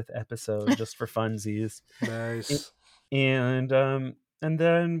our 100th episode just for funsies. Nice. And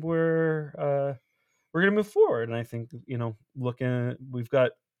then we're gonna move forward. And I think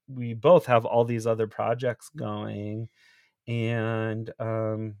we both have all these other projects going, and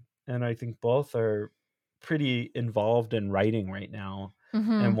I think both are pretty involved in writing right now,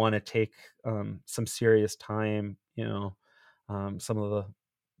 and want to take some serious time, some of the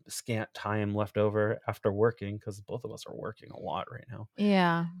scant time left over after working, because both of us are working a lot right now.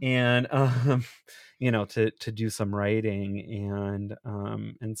 Yeah. And to do some writing,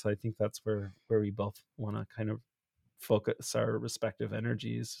 and so I think that's where we both want to kind of focus our respective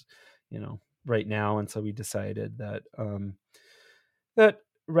energies, right now. And so we decided that that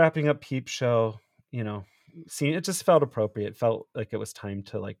wrapping up Peep Show, it just felt appropriate. It felt like it was time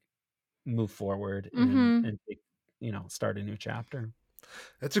to like move forward and take, start a new chapter.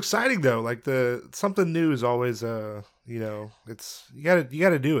 It's exciting though. Like something new is always it's you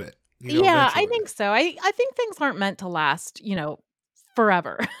gotta do it. Yeah, eventually. I think so. I think things aren't meant to last,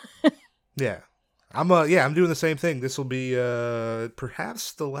 forever. Yeah. I'm doing the same thing. This will be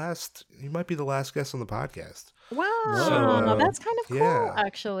perhaps you might be the last guest on the podcast. Wow, that's kind of cool, yeah.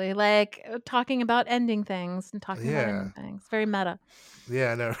 actually. Like talking about ending things and talking about ending things. Very meta.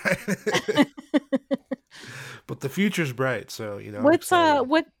 Yeah, I know, right? But the future's bright, so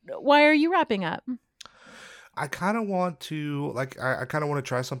why are you wrapping up? I kind of want to I kind of want to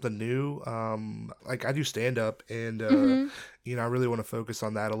try something new. Like I do stand up, and I really want to focus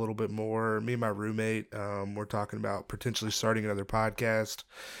on that a little bit more. Me and my roommate, we're talking about potentially starting another podcast,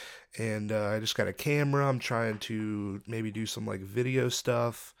 and I just got a camera. I'm trying to maybe do some like video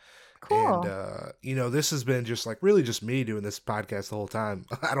stuff. Cool. And this has been just like really just me doing this podcast the whole time.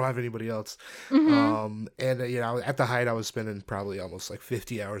 I don't have anybody else. Mm-hmm. At the height I was spending probably almost like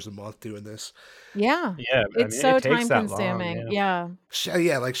 50 hours a month doing this. Yeah. It's so time consuming. Yeah.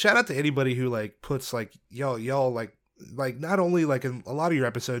 Like shout out to anybody who like puts like y'all like like not only like in a lot of your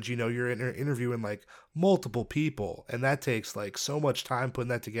episodes, you know, you're interviewing like multiple people, and that takes like so much time putting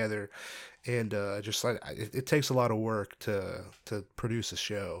that together, and just like it takes a lot of work to produce a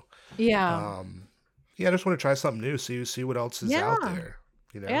show. Yeah. Yeah, I just want to try something new, see what else is out Yeah. there,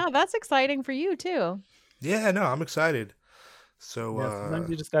 you know. Yeah, that's exciting for you too. Yeah, no, I'm excited. So Yeah, sometimes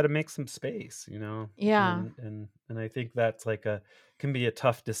you just got to make some space, you know. Yeah. And I think that's like a can be a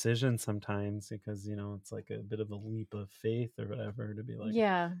tough decision sometimes because you know it's like a bit of a leap of faith or whatever to be like,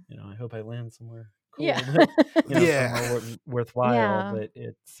 Yeah. you know, I hope I land somewhere Yeah. cool, but you know, yeah, somewhere worthwhile. Yeah. But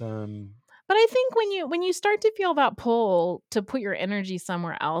it's But I think when you start to feel that pull to put your energy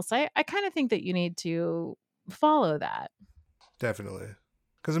somewhere else, I kind of think that you need to follow that. definitely.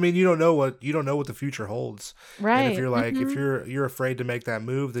 Because I mean, you don't know what the future holds, and if Right. you're like if Mhm. you're afraid to make that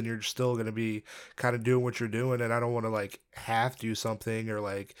move, then you're still gonna be kind of doing what you're doing, and I don't want to like have do something or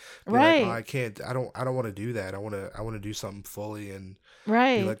like be like, oh, Right. I can't, I don't want to do that. I want to do something fully and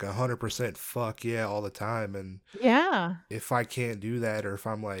be Right. like 100% fuck yeah all the time. And Yeah. if I can't do that, or if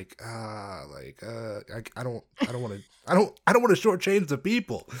I'm like I don't want to I don't want to shortchange the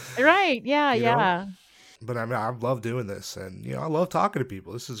people, Right. Yeah, you know. yeah. But I mean, I love doing this, and you know, I love talking to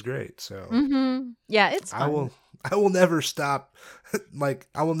people. This is great. So Mhm. Yeah, it's I fun. will never stop. Like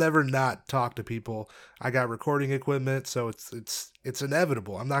I will never not talk to people. I got recording equipment, so it's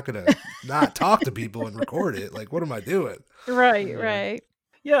inevitable. I'm not gonna not talk to people and record it. Like, what am I doing? Right, yeah. right.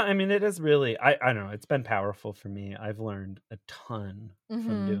 Yeah, I mean, it is really. I don't know. It's been powerful for me. I've learned a ton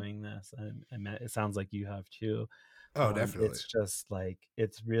from Mhm. doing this, and it sounds like you have too. Oh, definitely. It's just like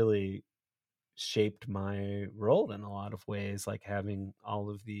it's really shaped my role in a lot of ways. Like having all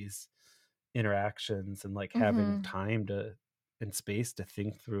of these interactions and like having Mhm. time to and space to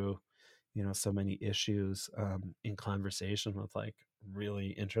think through, you know, so many issues in conversation with like really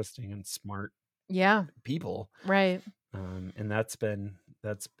interesting and smart Yeah. people. Right. And that's been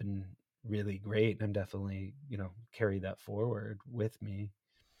really great. I'm definitely, you know, carry that forward with me.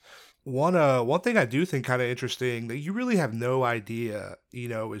 One thing I do think kind of interesting that you really have no idea, you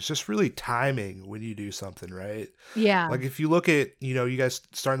know, is just really timing when you do something, right? Yeah. Like if you look at, you know, you guys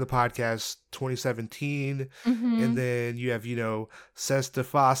starting the podcast 2017, and Mhm. then you have, you know, Sesta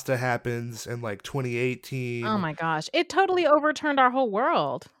Fosta happens in like Oh 2018. my gosh. It totally overturned our whole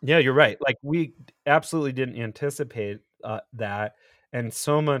world. Yeah, you're right. Like we absolutely didn't anticipate that, and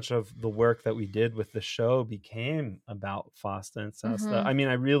so much of the work that we did with the show became about Fosta and Sesta. Mhm. I mean,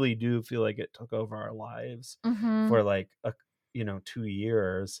 I really do feel like it took over our lives Mhm. for like a 2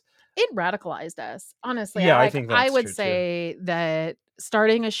 years. It radicalized us. Honestly, Yeah, I think I that's would true too. say that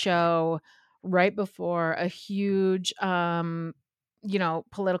starting a show right before a huge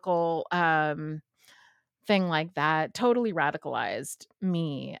political thing like that totally radicalized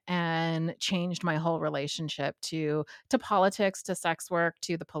me and changed my whole relationship to politics, to sex work,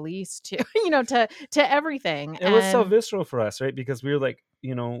 to the police, to to everything. It was so And visceral for us, right? Because we were like,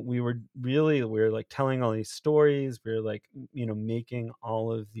 you know, we were like telling all these stories. We were like, you know, making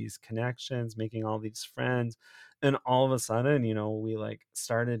all of these connections, making all these friends. And all of a sudden, you know, we like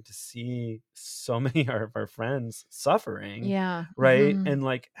started to see so many of our friends suffering, yeah. right? Mhm. And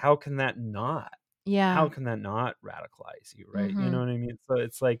like, how Yeah. can that not radicalize you, right? You know Mhm. what I mean? So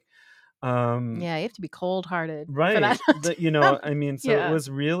it's like, um, Yeah, you have to be cold-hearted for that right. not to That, you know, happen. I mean, so it Yeah. was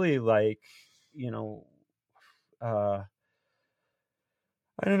really like, you know, uh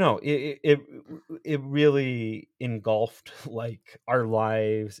I don't know. It really engulfed like our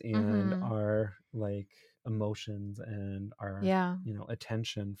lives and Mhm. our like emotions and our, Yeah. you know,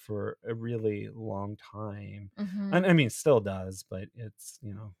 attention for a really long time. And Mhm. I mean, still does, but it's,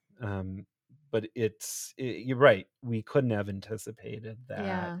 you know, but you're right. We couldn't have anticipated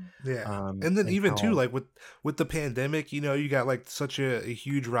that. Yeah. Yeah. And then And even too, how, like with the pandemic, you know, you got like such a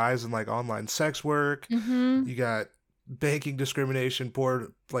huge rise in like online sex work. Mhm. You got banking discrimination,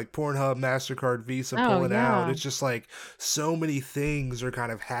 like Pornhub, MasterCard, Visa Oh, pulling out. yeah. It's just like so many things are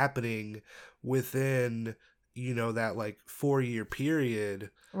kind of happening within, you know, that like 4 year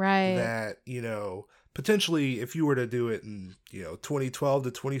period Right. that, you know, potentially if you were to do it in, you know, 2012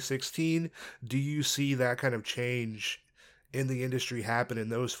 to 2016, do you see that kind of change in the industry happen in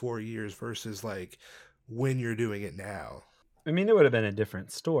those 4 years versus like when you're doing it now? I mean, it would have been a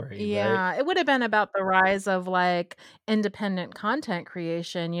different story, right? Yeah, it would have been about the rise of, like, independent content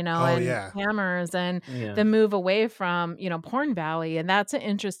creation, Oh and yeah. cameras and Yeah. the move away from, Porn Valley, and that's an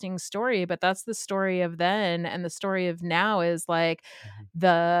interesting story, but that's the story of then, and the story of now is, like, Mhm.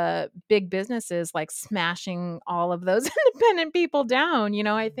 the big businesses, like, smashing all of those independent people down.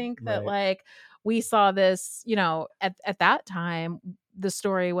 I think that, Right. like, we saw this, at that time, the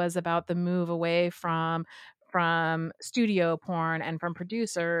story was about the move away from from studio porn and from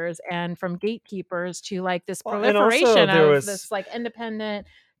producers and from gatekeepers to like this Well, and also proliferation there of was this like independent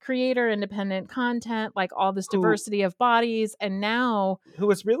creator, independent content, like all this who diversity of bodies. And now, who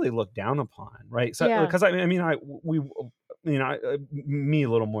was really looked down upon, right? So yeah, because I mean, me a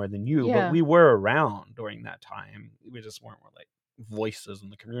little more than you, but yeah, we were around during that time. We just weren't like voices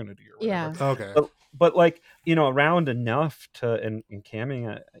in the community or whatever. yeah, Okay. But like, you know, around enough to and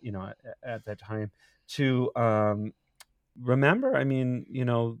camming at, you know, at that time to remember, I mean, you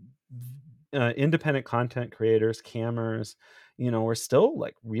know, independent content creators, cammers, you know, were still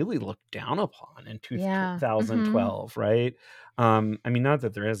like really looked down upon in yeah. 2012, right? I mean, not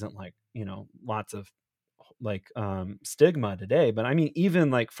that there isn't like, you know, lots of like stigma today, but I mean, even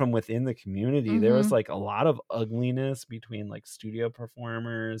like from within the community, there was Mm-hmm. like a lot of ugliness between like studio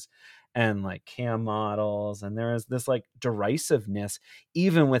performers and like cam models, and there is this like derisiveness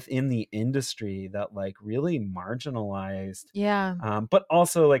even within the industry that like really marginalized, Yeah. but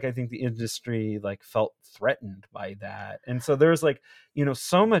also like I think the industry like felt threatened by that, and so there's like, you know,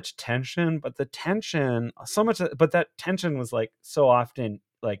 so much tension, but the tension so much but that tension was like so often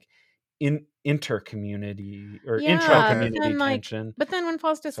like in inter-community or Yeah, Okay. but intra-community then like, tension. but then when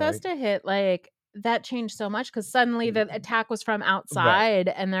Foster Sorry. Sesta hit, like that changed so much because suddenly the attack was from Right. outside,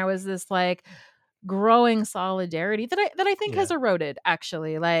 and there was this like growing solidarity that I think Yeah. has eroded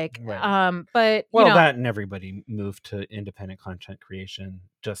actually. Like, Right. but you Well, know, that and everybody moved to independent content creation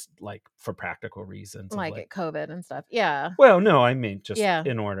just like for practical reasons of like like, at COVID and stuff. Yeah, well, no, I mean just yeah,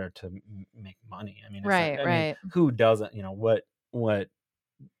 in order to make money. I mean, right, I mean, right. who doesn't, you know, what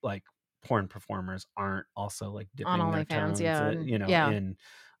like porn performers aren't also like On dipping their OnlyFans, toes, yeah, and you know, yeah, in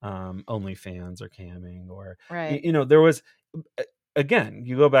OnlyFans or camming or right, you know, there was again,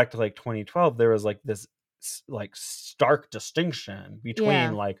 you go back to like 2012, there was like this like stark distinction between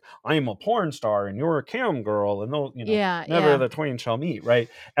yeah, like I'm a porn star and you're a cam girl, and those, you know, yeah, never yeah, the twain shall meet, right?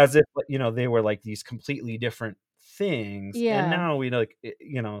 As if, you know, they were like these completely different things, and yeah. now we like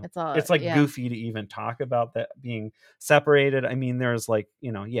you know, It's all it's like yeah, goofy to even talk about that being separated. I mean, there's like,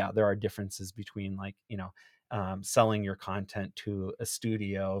 you know, yeah, there are differences between like, you know, selling your content to a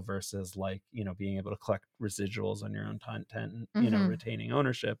studio versus like, you know, being able to collect residuals on your own content and, you know, mm-hmm, retaining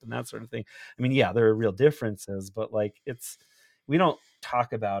ownership and that sort of thing. I mean, yeah, there are real differences, but like it's, we don't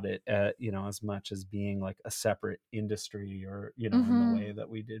talk about it, you know, as much as being like a separate industry or, you know, in the mm-hmm. way that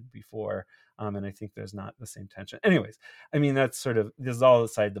we did before. And I think there's not the same tension. Anyways, I mean, that's sort of, this is all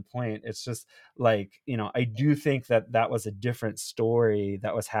aside the point. It's just like, you know, I do think that that was a different story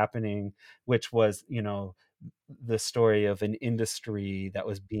that was happening, which was, you know, the story of an industry that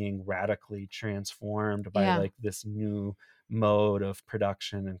was being radically transformed by Yeah, like this new mode of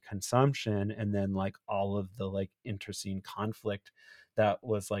production and consumption, and then like all of the like interscene conflict that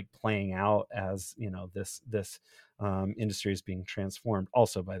was like playing out as, you know, this industry is being transformed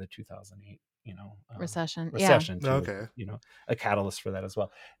also by the 2008, you know, recession. Yeah, recession too, Okay. you know, a catalyst for that as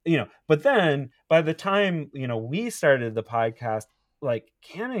well, you know. But then by the time, you know, we started the podcast, like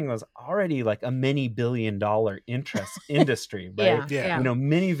camming was already like a many $billion industry, right? yeah, Yeah. You yeah, know,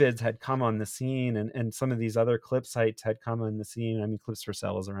 minivids had come on the scene, and some of these other clip sites had come on the scene. I mean, Clips for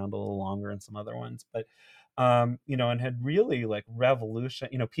Sale was around a little longer and some other ones, but you know, and had really like revolution,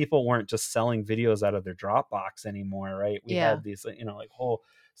 you know, people weren't just selling videos out of their Dropbox anymore, right? We yeah, had these, you know, like whole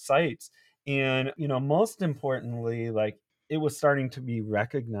sites. And, you know, most importantly, like it was starting to be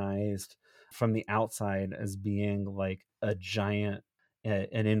recognized from the outside as being like a giant,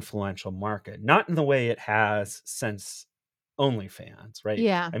 an influential market, not in the way it has since OnlyFans, right?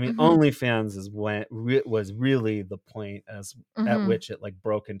 yeah. I mean, Mm-hmm, OnlyFans is when was really the point as at mm-hmm. which it like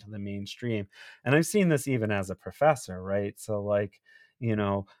broke into the mainstream. And I've seen this even as a professor, right? So like, you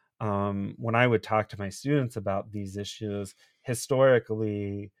know, when I would talk to my students about these issues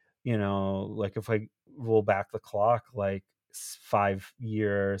historically, you know, like if I roll back the clock like 5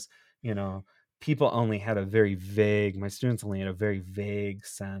 years, you know, people only had a very vague, my students only had a very vague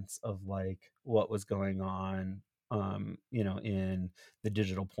sense of like what was going on, you know, in the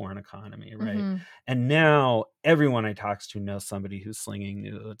digital porn economy, right? Mm-hmm. And now everyone I talks to knows somebody who's slinging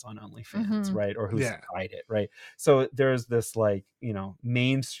nudes on OnlyFans, Mm-hmm. right? Or who's Yeah. tried it, right? So there's this like, you know,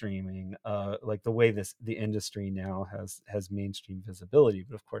 mainstreaming, like the way the industry now has mainstream visibility,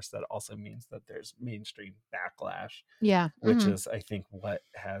 but of course that also means that there's mainstream backlash, Yeah. which Mm-hmm. is I think what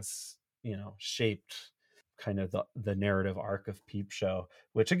has, you know, shaped kind of the narrative arc of Peep Show,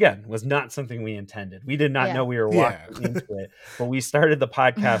 which again was not something we intended. We did not Yeah. know we were Yeah. walking into it, but we started the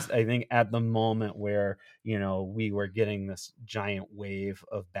podcast, I think, at the moment where, you know, we were getting this giant wave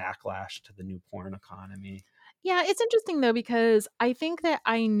of backlash to the new porn economy. Yeah, it's interesting though because I think that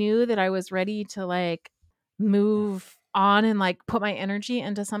I knew that I was ready to like move on and like put my energy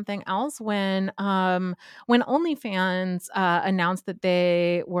into something else when OnlyFans announced that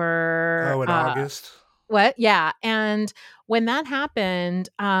they were Oh, in August. what? Yeah. And when that happened,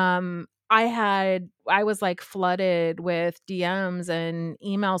 I was like flooded with DMs and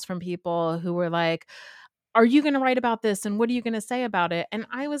emails from people who were like, "Are you going to write about this? And what are you going to say about it?" And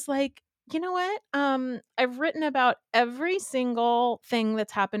I was like, you know what? I've written about every single thing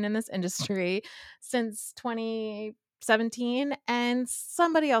that's happened in this industry since 2017, and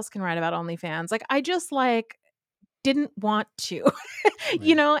somebody else can write about OnlyFans. Like, I just like didn't want to,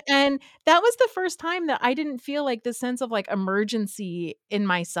 Right. and that was the first time that I didn't feel like this sense of like emergency in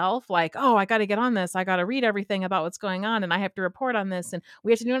myself. Like, oh, I got to get on this. I got to read everything about what's going on and I have to report on this and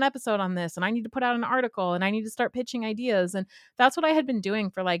we have to do an episode on this and I need to put out an article and I need to start pitching ideas. And that's what I had been doing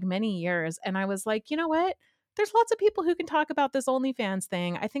for like many years. And I was like, you know what? There's lots of people who can talk about this OnlyFans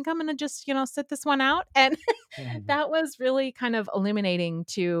thing. I think I'm going to just, sit this one out. And that was really kind of illuminating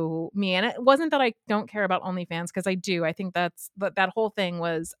to me. And it wasn't that I don't care about OnlyFans, because I do. I think that whole thing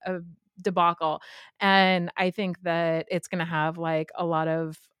was a debacle. And I think that it's going to have like a lot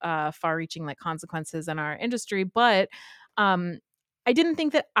of far reaching like consequences in our industry. But I didn't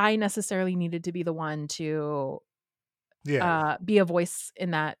think that I necessarily needed to be the one to Yeah. be a voice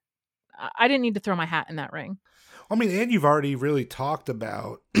in that. I didn't need to throw my hat in that ring. I mean, and you've already really talked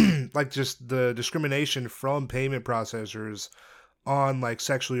about like just the discrimination from payment processors on like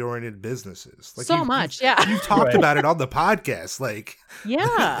sexually oriented businesses. Like So much, yeah. You've talked Right. about it on the podcast, like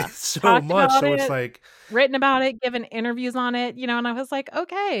Yeah. so Talked much. about So it's it, like, written about it, given interviews on it, and I was like,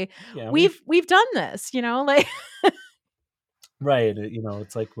 okay, Yeah, we've done this, like right.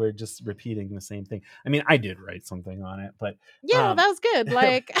 It's like we're just repeating the same thing. I mean, I did write something on it, but yeah, that was good.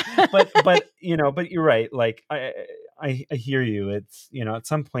 Like, but you're right. Like I hear you. It's at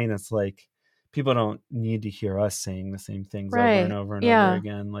some point it's like people don't need to hear us saying the same things over and right. over and over Yeah.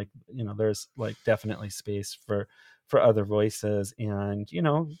 again. Like there's like definitely space for other voices, and you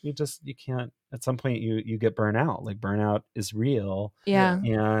can't. At some point you get burnout. Like burnout is real, Yeah.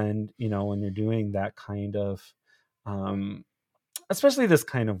 and when you're doing that kind of especially this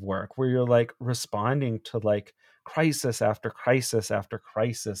kind of work where you're like responding to like crisis after crisis after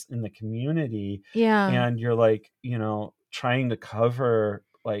crisis in the community, Yeah. and you're like trying to cover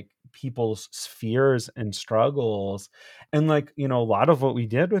like people's fears and struggles, and like a lot of what we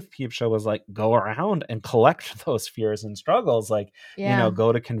did with Peep Show was like go around and collect those fears and struggles, like Yeah.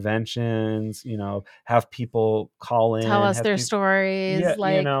 go to conventions, have people call in, Tell us have their people, stories. yeah,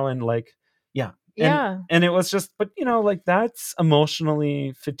 Like, and like yeah. yeah. And it was just, but like that's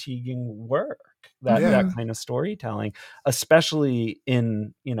emotionally fatiguing work, that Yeah. kind of storytelling, especially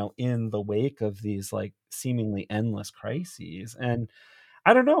in in the wake of these like seemingly endless crises. And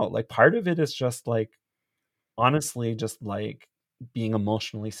I don't know, like part of it is just like honestly just like being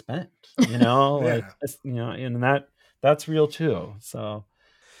emotionally spent, like Yeah. it's, and that's real too. So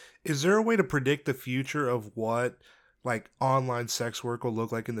Is there a way to predict the future of what like online sex work will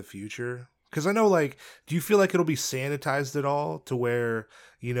look like in the future? Because I know, like, do you feel like it'll be sanitized at all to where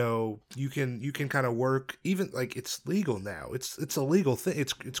you can kind of work, even like it's legal now. It's a legal thing.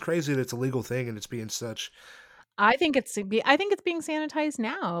 It's crazy that it's a legal thing and it's being such. I think it's being sanitized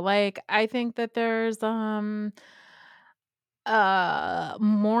now. Like, I think that there's more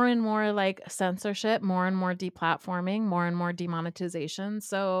and more like censorship, more and more deplatforming, more and more demonetization.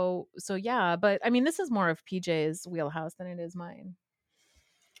 So yeah, but I mean, this is more of PJ's wheelhouse than it is mine.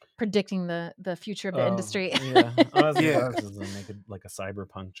 Predicting the future of the industry. Yeah, I was Yeah. just gonna make like a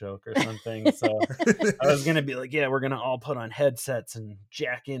cyberpunk joke or something. So I was gonna be like, yeah, we're gonna all put on headsets and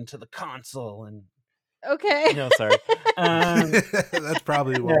jack into the console and Okay. no, sorry. That's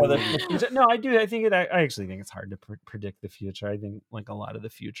probably what. No, I do. I think it. I actually think it's hard to predict the future. I think like a lot of the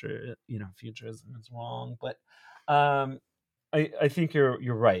future, futurism is wrong. But I think you're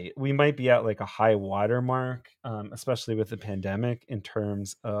right. We might be at like a high watermark, especially with the pandemic, in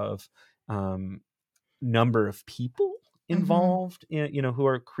terms of number of people involved, who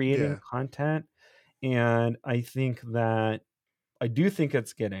are creating Yeah. content. And I think that I do think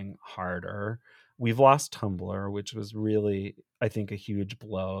it's getting harder. We've lost Tumblr, which was really, I think, a huge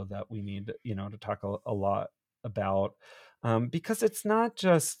blow that we need, to talk a lot about, because it's not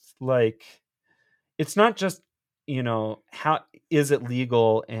just how is it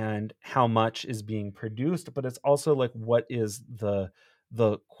legal and how much is being produced, but it's also like what is the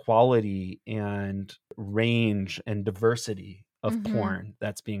quality and range and diversity of Mhm. porn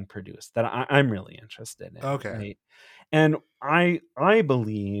that's being produced that I'm really interested in. Okay. Right? And I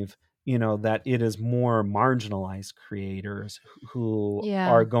believe that it is more marginalized creators who Yeah.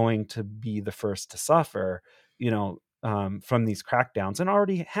 are going to be the first to suffer, from these crackdowns, and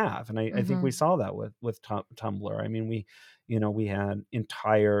already have. And I think we Mhm. saw that with Tumblr. I mean, we had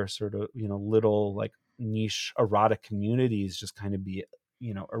entire sort of, little like niche erotic communities just kind of be,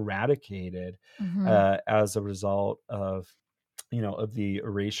 eradicated Mhm. as a result of, of the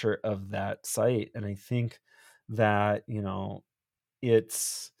erasure of that site. And I think that,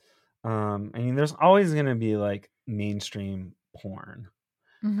 it's I mean, there's always going to be like mainstream porn,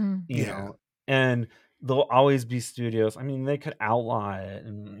 Mhm. Yeah. and there'll always be studios. I mean, they could outlaw it,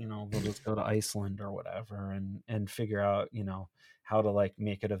 and they'll just go to Iceland or whatever and figure out, how to like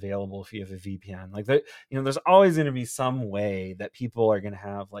make it available if you have a VPN. Like that, there's always going to be some way that people are going to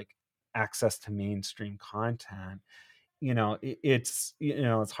have like access to mainstream content. It's,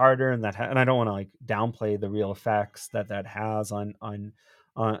 it's harder, and and I don't want to like downplay the real effects that has on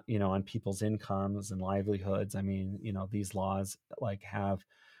people's incomes and livelihoods. I mean, these laws like have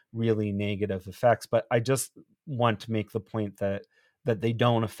really negative effects, but I just want to make the point that they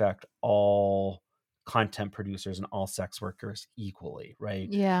don't affect all content producers and all sex workers equally, right?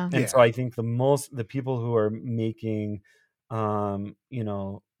 Yeah. And so Yeah. I think the people who are making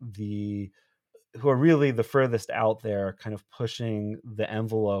the who are really the furthest out there, kind of pushing the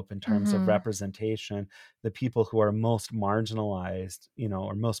envelope in terms of Mhm. representation, the people who are most marginalized,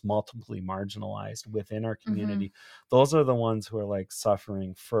 or most multiply marginalized within our Mhm. community, those are the ones who are like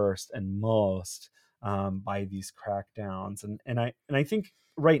suffering first and most by these crackdowns. And I think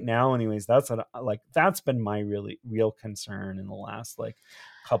right now, anyways, that's been my really real concern in the last like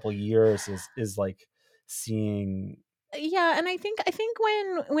couple years is like seeing. Yeah, and I think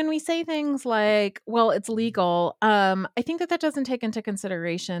when we say things like, well, it's legal, I think that doesn't take into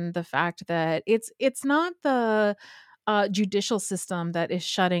consideration the fact that it's not the judicial system that is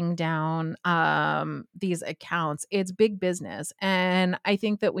shutting down these accounts. It's big business, and I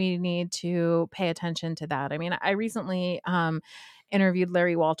think that we need to pay attention to that. I mean, I recently interviewed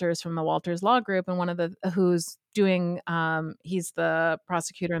Larry Walters from the Walters Law Group, and one of the who's doing he's the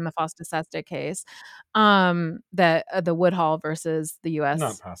prosecutor in the Fosta Sesta case, that the Woodhull versus the Not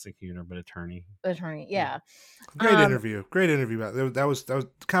U.S. prosecutor, but attorney. attorney. Yeah. Yeah. Great Um, interview. Great interview. That was the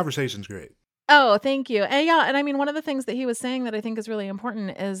conversation's great. Oh, thank you. And yeah, and I mean, one of the things that he was saying that I think is really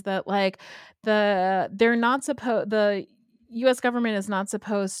important is that like the US government is not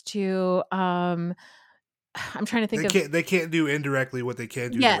supposed to I'm trying to think They of can't do indirectly what they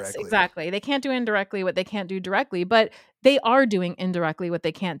can do yes, directly. exactly. They can't do indirectly what they can't do directly, but they are doing indirectly what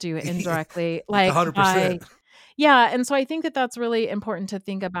they can't do indirectly, like by 100%. yeah, and so I think that that's really important to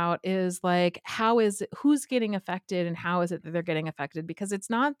think about is like who's getting affected and how is it that they're getting affected, because it's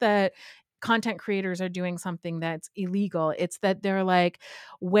not that content creators are doing something that's illegal. It's that their like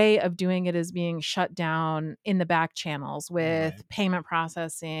way of doing it is being shut down in the back channels with Right. payment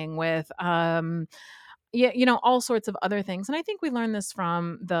processing, with yeah, all sorts of other things. And I think we learned this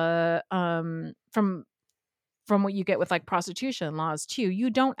from the from what you get with like prostitution laws too. You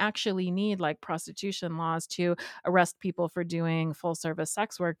don't actually need like prostitution laws to arrest people for doing full service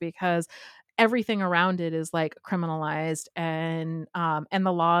sex work, because everything around it is like criminalized, and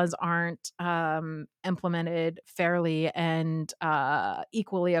the laws aren't implemented fairly and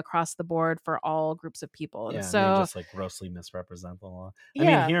equally across the board for all groups of people. And Yeah, and they so just like grossly misrepresent the law. I mean,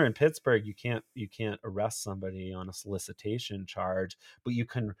 yeah, here in Pittsburgh, you can't arrest somebody on a solicitation charge, but you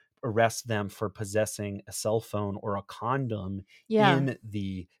can arrest them for possessing a cell phone or a condom yeah, in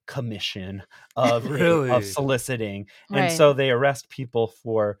the commission of Really? soliciting. And right, so they arrest people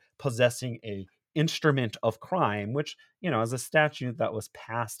for possessing a instrument of crime, which, is a statute that was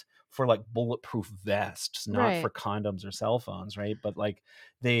passed for like bulletproof vests, not for right, condoms or cell phones, right? But like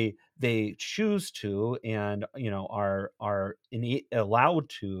they choose to, and allowed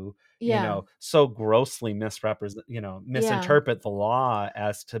to, yeah, so grossly yeah, misinterpret the law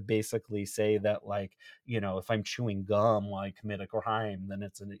as to basically say that, like, if I'm chewing gum while I commit a crime, then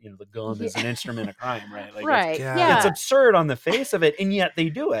the gum is yeah. an instrument of crime, right? Like Right, it's God. yeah, absurd on the face of it, and yet they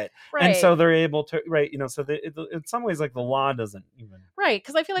do it. And right. so they're able to, right, so in some ways, like, the law doesn't even Right,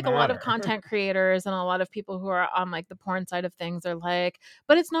 because I feel like a lot of matter. content creators and a lot of people who are on, like, the porn side of things are like,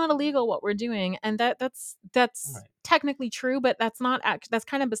 "But it's not illegal what we're doing," and that's Right. technically true, but that's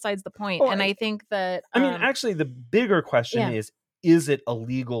kind of besides the point, Well, and I think that, I mean, actually, the bigger question yeah. is it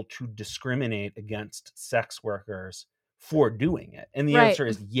illegal to discriminate against sex workers for doing it? And the Right. answer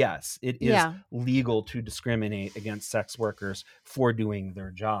is yes, it is Yeah. legal to discriminate against sex workers for doing their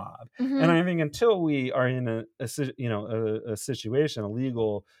job. Mhm. And I think until we are in a situation, a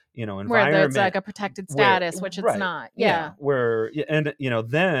legal, Where there's environment like a protected where, status, which it's right, not. Yeah. where, and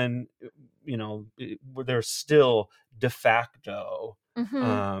then, where there's still de facto,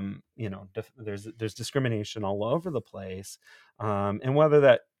 Mhm. there's discrimination all over the place, and whether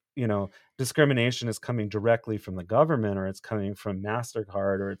that, discrimination is coming directly from the government, or it's coming from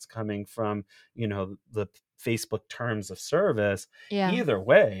MasterCard, or it's coming from, the Facebook terms of service, Yeah. either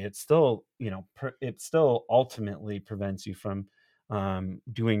way, it's still, it still ultimately prevents you from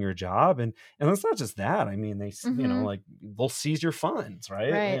doing your job. And it's not just that. I mean, they Mhm. like, they'll seize your funds,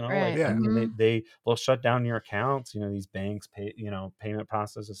 right? Right, right. Yeah. I mean, Mhm. they'll shut down your accounts, these banks pay, payment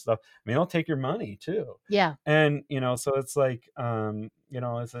processes stuff. I mean, they'll take your money too. Yeah. And so it's like,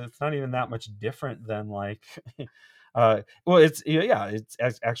 it's not even that much different than like well, it's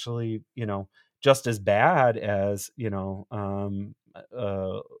actually, just as bad as,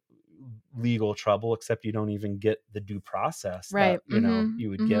 legal trouble, except you don't even get the due process Right. that, Mhm. you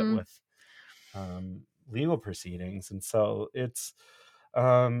would get Mhm. with legal proceedings. And so it's,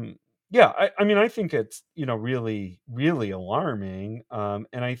 yeah, I mean, I think it's, really, really alarming. And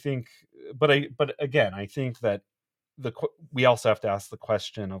I think, but again, I think that we also have to ask the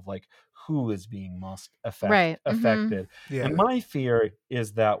question of like, who is being most Right. Mhm. affected. And Yeah. my fear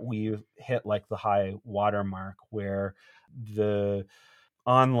is that we've hit like the high watermark where the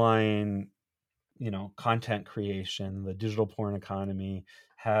online, content creation, the digital porn economy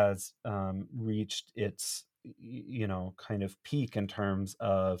has reached its, kind of peak in terms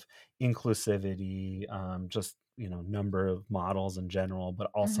of inclusivity, just, number of models in general, but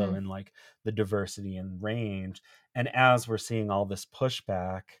also Mhm. in like the diversity and range. And as we're seeing all this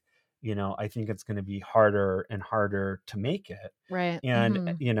pushback, I think it's going to be harder and harder to make it. Right. And,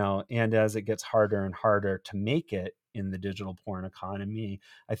 Mhm. and as it gets harder and harder to make it in the digital porn economy,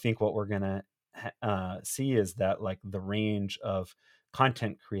 I think what we're going to see is that like the range of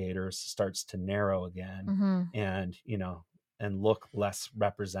content creators starts to narrow again, Mhm. and and look less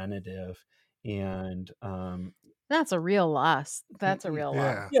representative. And That's a real loss. That's a real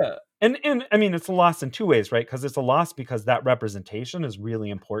loss. Yeah. yeah, and I mean, it's a loss in two ways, right? Because it's a loss because that representation is really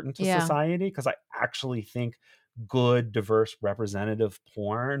important to Yeah. society, because I actually think good, diverse, representative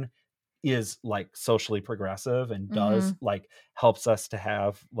porn is like socially progressive and does Mhm. like helps us to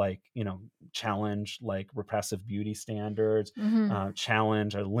have like, challenge like repressive beauty standards, Mhm.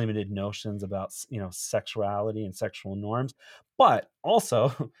 challenge our limited notions about sexuality and sexual norms. But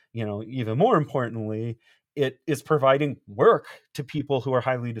also, even more importantly, it is providing work to people who are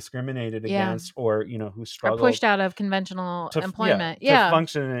highly discriminated Yeah. against, or who Are struggle pushed out of conventional to employment. to Yeah.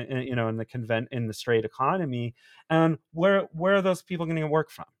 function in in the straight economy. And where are those people going to work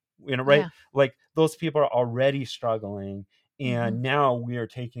from? Right? Yeah. Like, those people are already struggling, and Mhm. now we are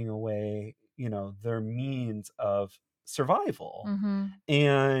taking away their means of survival. Mhm.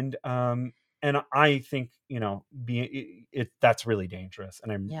 And I think, that's really dangerous,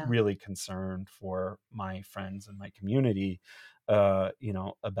 and I'm Yeah. really concerned for my friends and my community,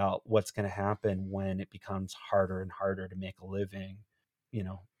 about what's going to happen when it becomes harder and harder to make a living, you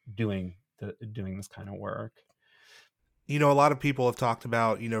know, doing this kind of work. A lot of people have talked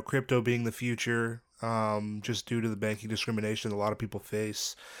about, crypto being the future, just due to the banking discrimination a lot of people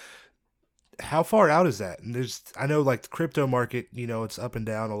face. How far out is that? And I know like the crypto market, it's up and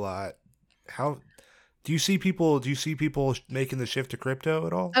down a lot. How do you see people making the shift to crypto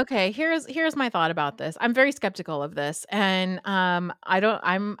at all? Okay, here's my thought about this. I'm very skeptical of this, and I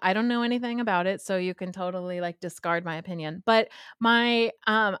don't know anything about it, so you can totally like discard my opinion. But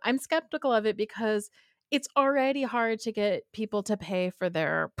I'm skeptical of it because it's already hard to get people to pay for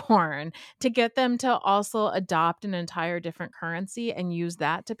their porn, to get them to also adopt an entire different currency and use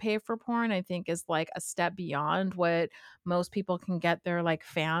that to pay for porn. I think is like a step beyond what most people can get their like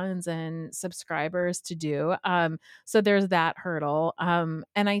fans and subscribers to do. So there's that hurdle. And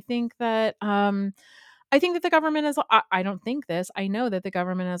I think that the government is, I don't think this, I know that the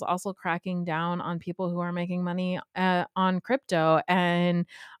government is also cracking down on people who are making money on crypto and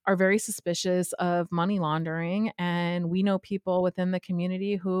are very suspicious of money laundering. And we know people within the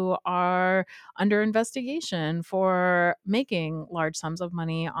community who are under investigation for making large sums of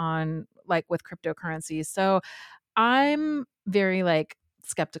money on like with cryptocurrencies. So I'm very like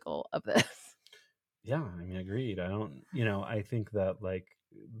skeptical of this. Yeah, I mean, agreed. I don't, I think that like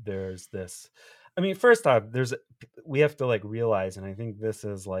there's this. I mean, first off, we have to like realize, and I think this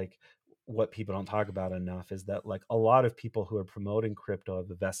is like what people don't talk about enough is that like a lot of people who are promoting crypto have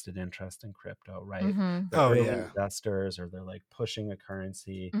a vested interest in crypto, right? Mm-hmm. They're Oh early yeah. investors, or they're like pushing a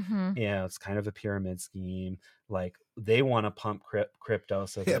currency. Mm-hmm. Yeah, it's kind of a pyramid scheme. Like they want to pump crypto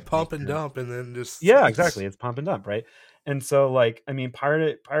so Yeah, that they pump and can. dump, and then just Yeah, exactly. It's pump and dump, right? And so like, I mean, part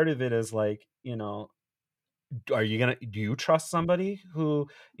of it is like, do you trust somebody who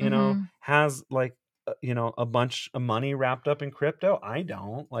Mm-hmm. has like a bunch of money wrapped up in crypto? I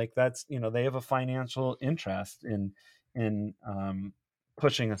don't. Like that's they have a financial interest in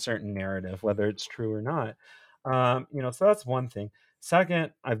pushing a certain narrative, whether it's true or not. So that's one thing.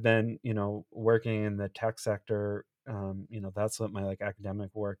 Second, I've been working in the tech sector. That's what my like academic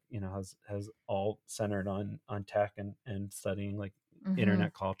work has all centered on tech and studying like Mm-hmm.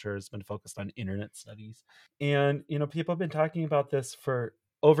 internet culture. Has been focused on internet studies. And people have been talking about this for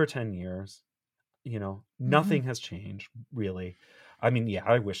over 10 years. Mm-hmm. Nothing has changed really. I mean, yeah,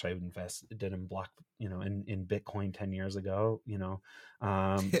 I wish I invested in block, in Bitcoin 10 years ago, yeah.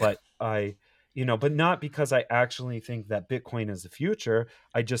 but but not because I actually think that Bitcoin is the future.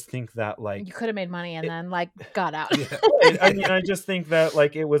 I just think that like You could have made money and it, then like got out. Yeah. right. I mean, I just think that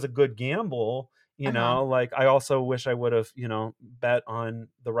like it was a good gamble. Uh-huh. Like I also wish I would have, bet on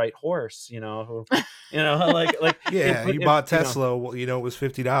the right horse. Who, like Yeah, you it bought Tesla. Well, it was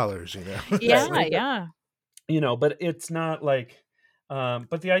 $50. Yeah, It's like, yeah. but it's not like.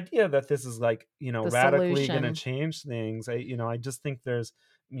 But the idea that this is like The radically going to solution. change things, I just think there's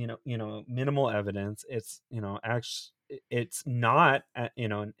minimal evidence. It's actually it's not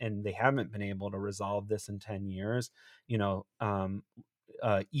and they haven't been able to resolve this in 10 years. you know um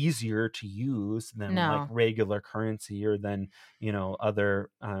Easier to use than like No. regular currency, or than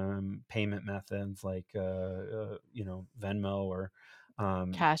other payment methods like Venmo or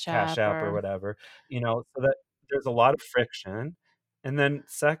Cash Cash App App or or whatever. So that there's a lot of friction. And then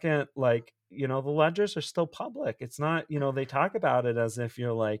second, like the ledgers are still public. It's not, they talk about it as if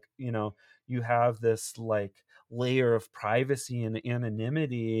you're like, you have this like layer of privacy and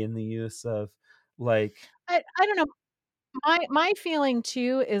anonymity in the use of like. I don't know. My feeling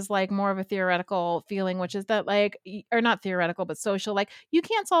too is like more of a theoretical feeling, which is that like or not theoretical, but social. Like you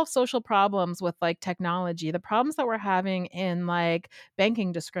can't solve social problems with like technology. The problems that we're having in like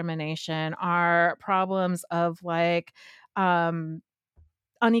banking discrimination are problems of like um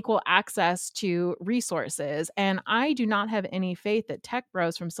unequal access to resources. And I do not have any faith that tech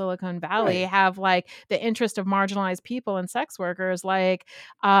bros from Silicon Valley Right. have like the interest of marginalized people and sex workers, like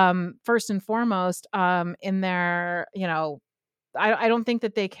first and foremost in their, I don't think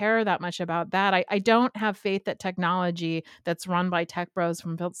that they care that much about that. I don't have faith that technology that's run by tech bros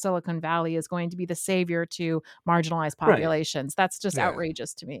from Silicon Valley is going to be the savior to marginalized Right. populations. That's just yeah.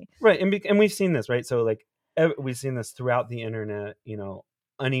 outrageous to me. Right. And we've seen this, right? So like we've seen this throughout the internet,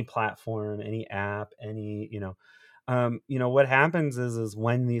 any platform, any app, any, what happens is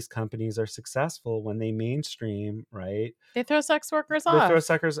when these companies are successful, when they mainstream, right? They throw sex workers They throw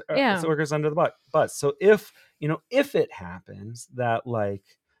off. Yeah. workers under the bus. So if it happens that like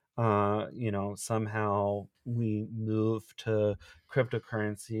somehow we move to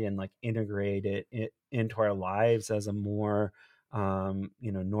cryptocurrency and like integrate it into our lives as a more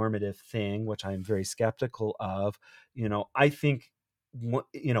normative thing, which I'm very skeptical of. I think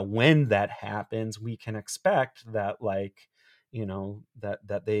when that happens, we can expect that like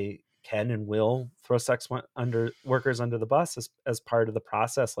that they can and will throw workers under the bus as part of the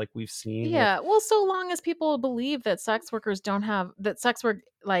process, like we've seen with. Yeah, well, so long as people believe that sex workers don't have that sex work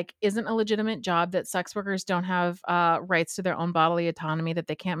like isn't a legitimate job, that sex workers don't have rights to their own bodily autonomy, that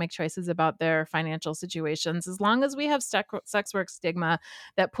they can't make choices about their financial situations, as long as we have sex work stigma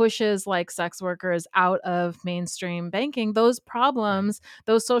that pushes like sex workers out of mainstream banking, those Right. problems,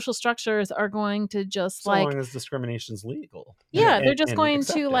 those social structures are going to just So like long as discrimination's legal yeah, and, they're just and going to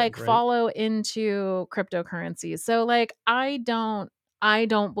accepted, like right? follow into cryptocurrencies. So like I don't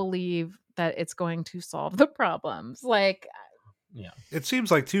believe that it's going to solve the problems. Like Yeah. It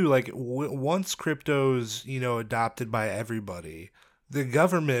seems like too, like once crypto's adopted by everybody, the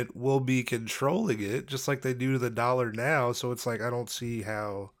government will be controlling it just like they do the dollar now. So it's like I don't see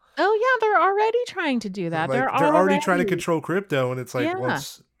how, oh yeah, they're already trying to do that. They're like, they're already trying to already control crypto, and it's like yeah.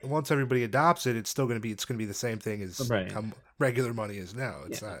 once everybody adopts it, it's gonna be the same thing as Right. how regular money is now. Yeah.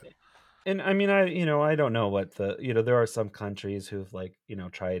 It's not. And I mean, I don't know what there are some countries who've like,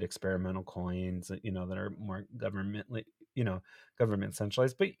 tried experimental coins, that are more government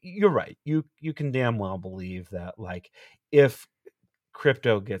centralized. But you're right. You can damn well believe that like if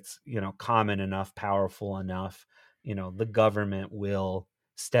crypto gets, common enough, powerful enough, the government will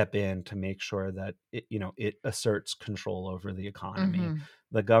step in to make sure that it asserts control over the economy. Mhm.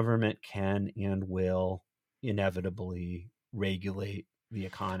 The government can and will inevitably regulate the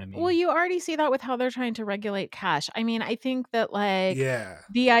Well, economy. you already see that with how they're trying to regulate cash. I mean, I think that, like, Yeah.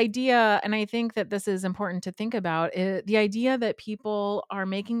 the idea and I think that this is important to think about, the idea that people are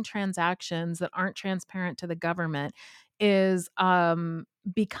making transactions that aren't transparent to the government is,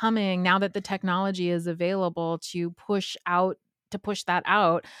 becoming now that the technology is available to push that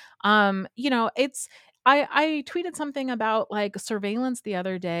out, it's I tweeted something about, like, surveillance the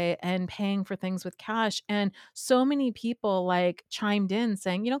other day and paying for things with cash, and so many people, like, chimed in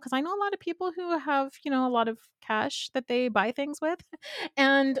saying, because I know a lot of people who have, a lot of cash that they buy things with,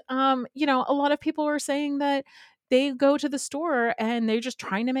 and, a lot of people were saying that they go to the store and they're just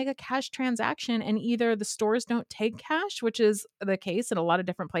trying to make a cash transaction, and either the stores don't take cash, which is the case in a lot of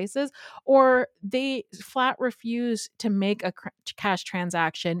different places, or they flat refuse to make a cash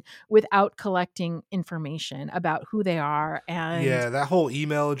transaction without collecting information about who they are. And Yeah, that whole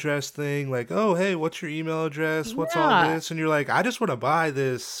email address thing, like, "Oh, hey, what's your email address? What's all yeah, this?" And you're like, "I just wanna buy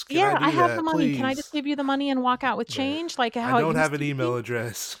this. Can I yeah, I do have the that, money. Can I just please?" give you the money and walk out with Right. change like I how it don't have used an to be? email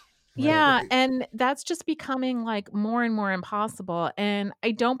address. Right. Yeah, Like, and that's just becoming, like, more and more impossible, and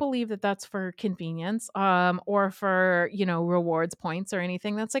I don't believe that that's for convenience, or for, rewards points or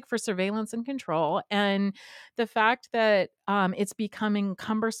anything. That's, like, for surveillance and control, and the fact that, it's becoming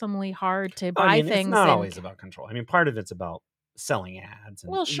cumbersomely hard to I buy mean, it's things not in always ca about control. I mean, part of it's about selling ads,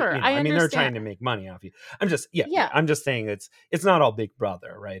 and well, sure, I I mean, they're understand. trying to make money off you. I'm just, yeah, yeah. Yeah. I'm just saying it's not all Big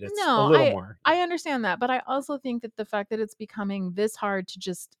Brother, right? It's a No, little I more, I yeah. understand that, but I also think that the fact that it's becoming this hard to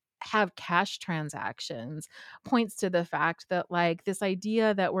just have cash transactions points to the fact that, like, this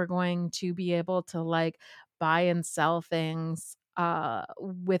idea that we're going to be able to, like, buy and sell things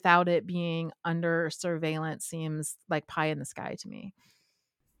without it being under surveillance seems like pie in the sky to me.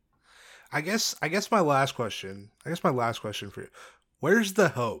 I guess my last question for you. Where's the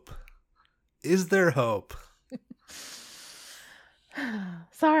hope? Is there hope?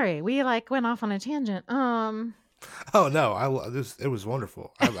 Sorry, we, like, went off on a tangent. Oh, no, this it was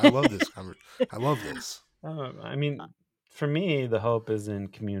wonderful. I love this I love this. I mean, for me, the hope is in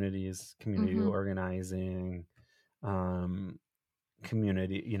communities, community Mhm. organizing, um,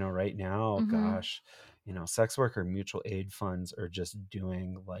 community. Right now, Mhm. gosh, sex worker mutual aid funds are just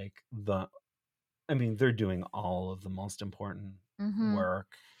doing like I mean, they're doing all of the most important Mhm.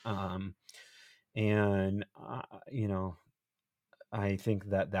 work. And, I think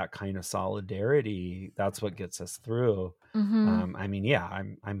that that kind of solidarity, that's what gets us through. Mhm. I mean, yeah,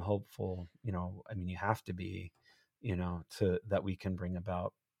 I'm hopeful, I mean, you have to be, to that we can bring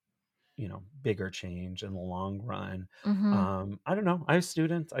about, bigger change in the long run. Mhm. I don't know. I have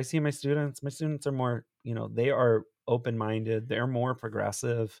students. I see my students are more, they are open-minded, they're more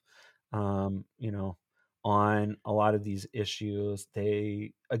progressive, um, you know, on a lot of these issues.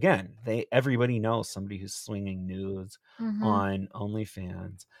 Everybody knows somebody who's swinging nudes Mhm. on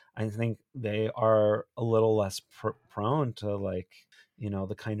OnlyFans. I think they are a little less prone to, like,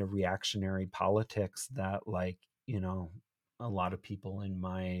 the kind of reactionary politics that, like, a lot of people in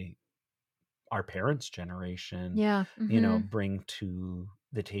our parents' generation, Yeah. Mhm. bring to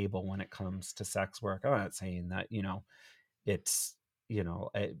the table when it comes to sex work. I'm not saying that, it's,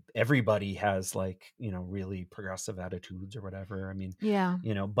 everybody has, like, really progressive attitudes or whatever. I mean, Yeah.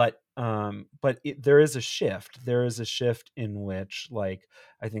 there is a shift. There is a shift in which, like,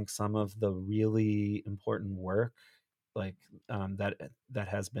 I think some of the really important work, like, that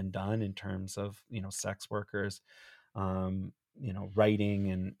has been done in terms of, sex workers,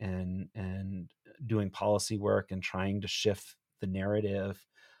 writing and doing policy work and trying to shift the narrative,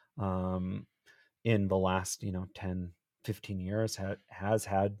 um, in the last, 10-15 years has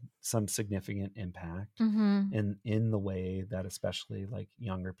had some significant impact Mhm. in the way that especially, like,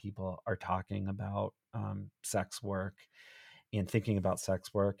 younger people are talking about, sex work and thinking about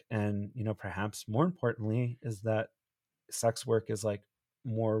sex work. And, perhaps more importantly is that sex work is, like,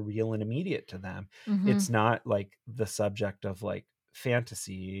 more real and immediate to them. Mhm. It's not like the subject of, like,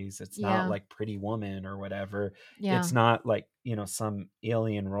 fantasies. It's not Yeah. like Pretty Woman or whatever. Yeah. It's not like, some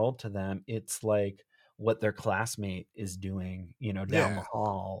alien world to them. It's like what their classmate is doing, down the Yeah.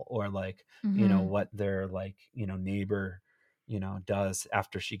 hall, or, like, Mhm. what their, like, neighbor, does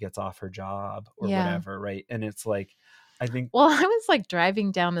after she gets off her job or Yeah. whatever, right? And it's like, I think, Well, I was, like,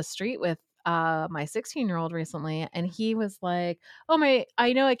 driving down the street with, my 16-year-old recently, and he was like, "Oh, my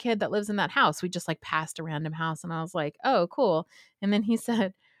I know a kid that lives in that house." We just, like, passed a random house, and I was like, "Oh, cool." And then he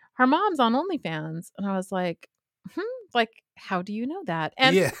said, "Her mom's on OnlyFans." And I was like, "Hmm? Like, how do you know that?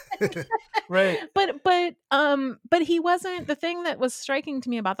 And Yeah. Right. but he wasn't. The thing that was striking to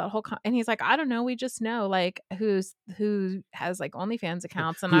me about that whole and he's like, I don't know, we just know like who has like OnlyFans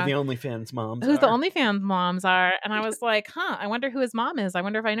accounts and Who the OnlyFans moms who the are. OnlyFans moms are. And I was like, I wonder who his mom is. I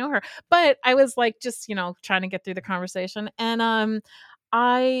wonder if I know her. But I was like, just, trying to get through the conversation. And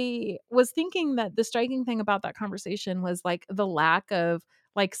I was thinking that the striking thing about that conversation was like the lack of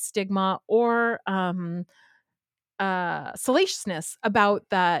like stigma or salaciousness about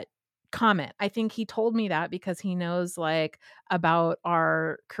that comment. I think he told me that because he knows like about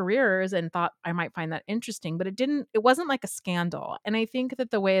our careers and thought I might find that interesting, but it wasn't like a scandal. And I think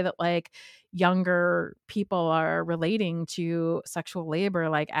that the way that like younger people are relating to sexual labor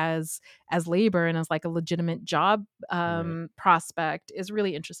like as labor and as like a legitimate job prospect is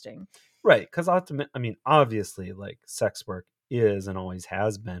really interesting. Right, because obviously, like sex work is and always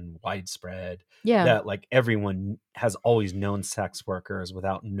has been widespread. Yeah. That like everyone has always known sex workers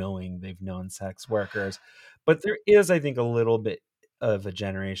without knowing they've known sex workers. But there is, I think, a little bit of a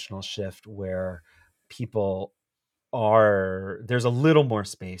generational shift where there's a little more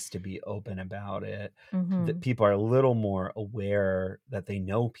space to be open about it. That people are a little more aware that they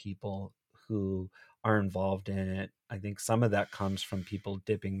know people who are involved in it. I think some of that comes from people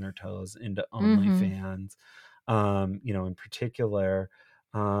dipping their toes into OnlyFans. In particular,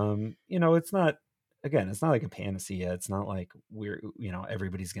 it's not like a panacea. It's not like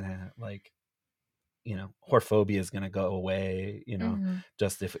everybody's gonna like, whorephobia is going to go away,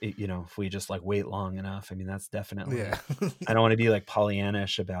 just if we just like wait long enough. I mean, that's definitely, Yeah. I don't want to be like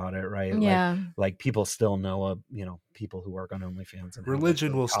Pollyannish about it. Right. Yeah. Like people still know, people who work on OnlyFans and Religion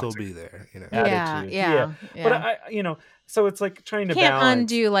have, like, will still be there, attitude. Yeah. But I, so it's like trying to balance.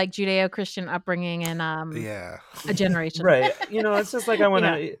 Undo like Judeo-Christian upbringing and yeah. a generation. Right. It's just like,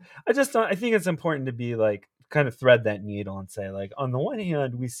 I think it's important to be like, kind of thread that needle and say like, on the one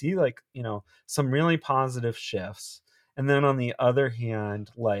hand, we see like, some really positive shifts. And then on the other hand,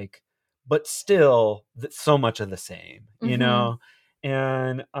 like, but still so much of the same,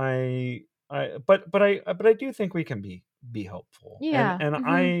 and but I do think we can be hopeful. Yeah. And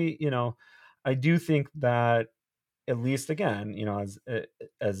I do think that, at least again,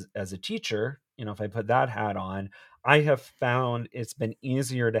 as a teacher, if I put that hat on, I have found it's been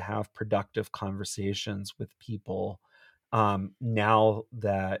easier to have productive conversations with people now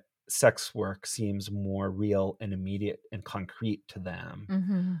that sex work seems more real and immediate and concrete to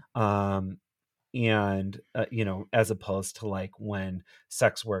them. And as opposed to like when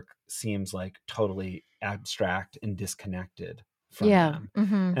sex work seems like totally abstract and disconnected from them.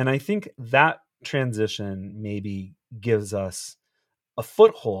 And I think that transition maybe gives us a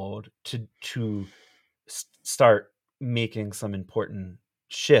foothold to start making some important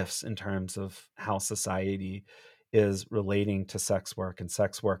shifts in terms of how society is relating to sex work and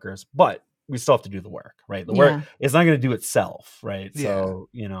sex workers. But we still have to do the work, right? The work is not going to do itself, right? Yeah. So,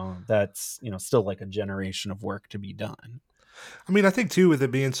 that's, still like a generation of work to be done. I mean, I think too, with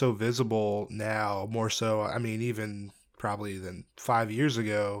it being so visible now, more so, I mean, even probably than 5 years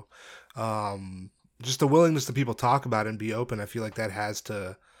ago, just the willingness that people talk about it and be open, I feel like that has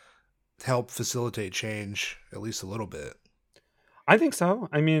to help facilitate change at least a little bit. I think so.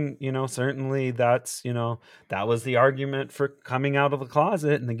 I mean, certainly that's, that was the argument for coming out of the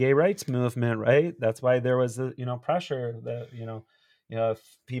closet in the gay rights movement, right? That's why there was a, pressure that,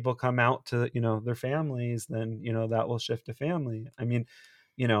 if people come out to, their families, then, that will shift to family. I mean,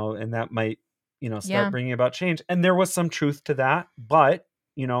 and that might, start bringing about change. And there was some truth to that. But,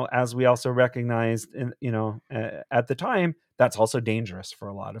 as we also recognized, at the time, that's also dangerous for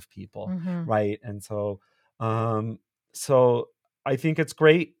a lot of people. Right. And so, I think it's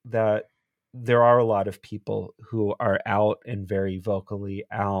great that there are a lot of people who are out and very vocally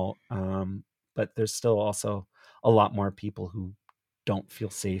out. But there's still also a lot more people who don't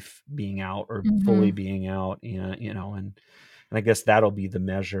feel safe being out or fully being out. And I guess that'll be the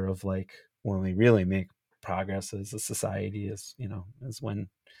measure of like when we really make progress as a society is when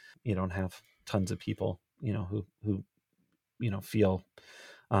you don't have tons of people, who feel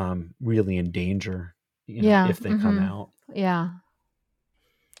really in danger, if they come out. Yeah.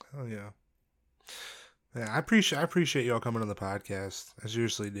 Oh yeah. Yeah, I appreciate y'all coming on the podcast. I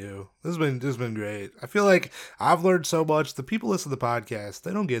seriously do. This has been great. I feel like I've learned so much. The people listen to the podcast,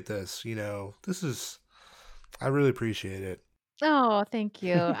 they don't get this, I really appreciate it. Oh, thank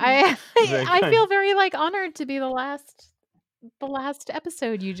you. I feel very like honored to be the last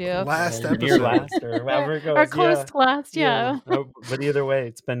episode you do. Last Your episode. last or however it goes. Or close to last, yeah. But either way,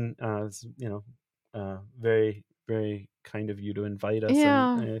 it's been very, very kind of you to invite us.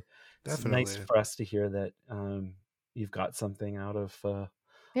 Yeah. And it's Definitely nice for us to hear that you've got something out of all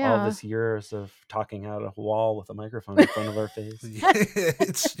Yeah. this years of talking out a wall with a microphone in front of our face.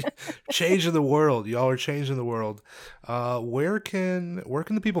 It's changing the world. Y'all are changing the world. Where can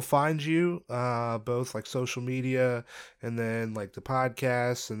the people find you? Both like social media and then like the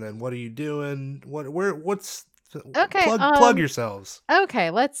podcast, and then what are you doing? What's Okay. plug yourselves.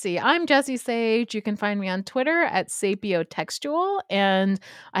 Okay, let's see. I'm Jessie Sage. You can find me on Twitter at sapiotextual, and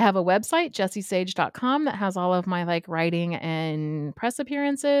I have a website, jessiesage.com, that has all of my like writing and press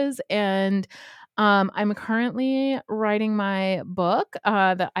appearances. And I'm currently writing my book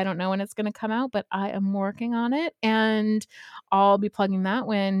that I don't know when it's going to come out, but I am working on it, and I'll be plugging that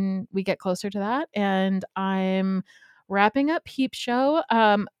when we get closer to that. And I'm wrapping up Peep Show,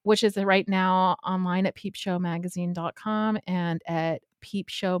 which is right now online at peepshowmagazine.com and at Peep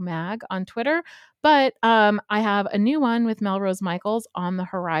Show Mag on Twitter. But I have a new one with Melrose Michaels on the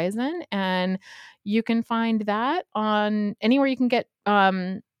horizon, and you can find that on anywhere you can get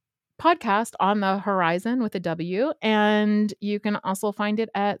podcast On the Horizon with a W, and you can also find it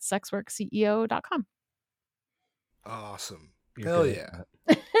at sexworkceo.com. Awesome. You're Hell good yeah.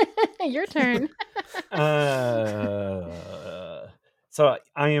 at Your turn. So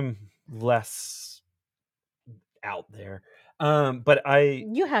I am less out there. But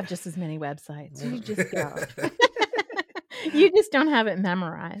You have just as many websites. You just don't. You just don't have it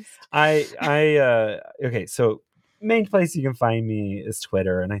memorized. Okay, so main place you can find me is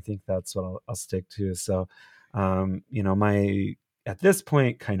Twitter, and I think that's what I'll stick to. So, my at this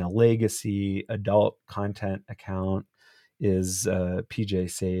point kind of legacy adult content account is PJ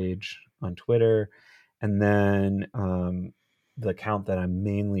Sage on Twitter, and then the account that I'm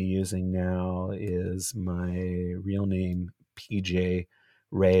mainly using now is my real name, PJ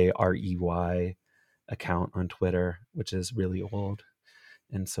Ray, REY account on Twitter, which is really old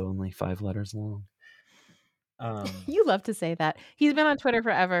and so only 5 letters long. You love to say that. He's been on Twitter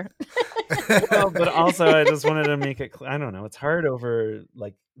forever. Well, but also I just wanted to make it I don't know, it's hard over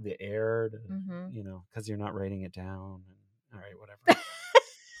like the air to, because you're not writing it down. All right, whatever.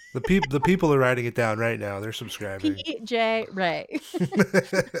 The people are writing it down right now. They're subscribing. PJ Ray.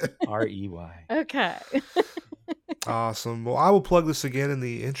 REY. Okay. Awesome. Well, I will plug this again in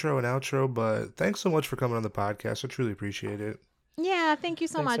the intro and outro, but thanks so much for coming on the podcast. I truly appreciate it. Yeah, thank you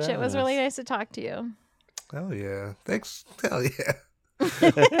so Thanks much. for It was having really us. nice to talk to you. Hell yeah. Thanks. Hell yeah.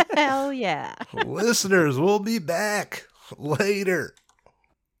 Hell yeah. Listeners, we'll be back later.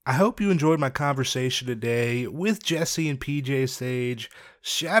 I hope you enjoyed my conversation today with Jessie and PJ Sage.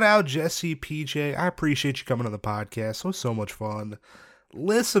 Shout out Jessie, PJ. I appreciate you coming on the podcast. It was so much fun.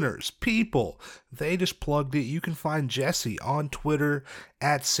 Listeners, people, they just plugged it. You can find Jessie on Twitter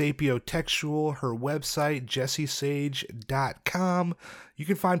at sapiotextual, her website, jessiesage.com. You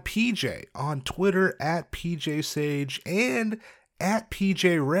can find PJ on Twitter at PJSage and at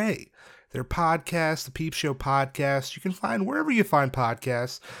PJ Ray. Their podcast, the Peep Show Podcast, you can find wherever you find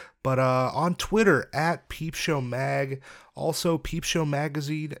podcasts, but on Twitter at Peep Show Mag, also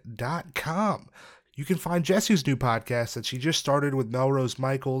peepshowmagazine.com. You can find Jessie's new podcast that she just started with Melrose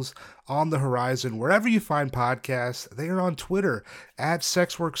Michaels, On the Horizon. Wherever you find podcasts, they are on Twitter at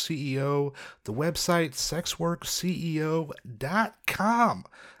SexWorkCEO, the website sexworkceo.com.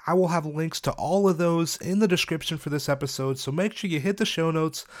 I will have links to all of those in the description for this episode, so make sure you hit the show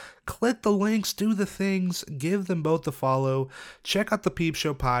notes, click the links, do the things, give them both a follow, check out the Peep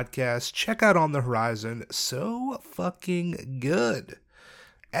Show podcast, check out On the Horizon. So fucking good.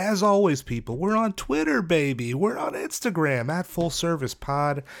 As always, people, we're on Twitter, baby. We're on Instagram at Full Service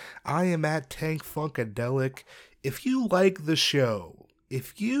Pod. I am at Tank Funkadelic. If you like the show,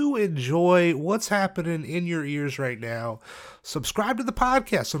 if you enjoy what's happening in your ears right now, subscribe to the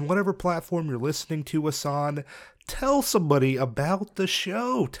podcast on whatever platform you're listening to us on. Tell somebody about the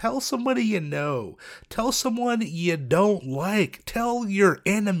show. Tell somebody you know. Tell someone you don't like. Tell your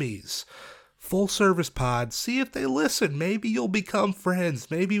enemies. Full Service Pod. See if they listen. Maybe you'll become friends.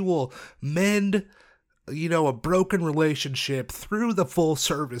 Maybe we'll mend, a broken relationship through the Full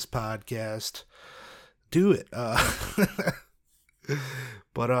Service Podcast. Do it.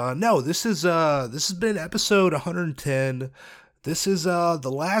 But no, this has been episode 110. This is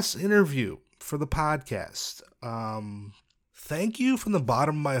the last interview for the podcast. Thank you from the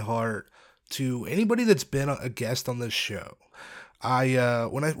bottom of my heart to anybody that's been a guest on this show.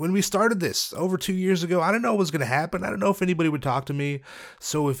 When we started this over 2 years ago, I didn't know what was going to happen. I didn't know if anybody would talk to me.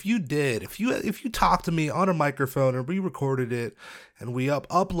 So if you did, if you talked to me on a microphone and we recorded it and we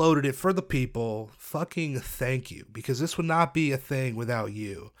uploaded it for the people, fucking thank you, because this would not be a thing without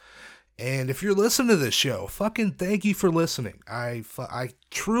you. And if you're listening to this show, fucking thank you for listening. I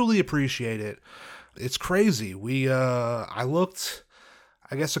truly appreciate it. It's crazy. I looked,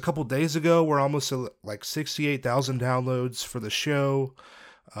 I guess a couple days ago, we're almost at like 68,000 downloads for the show.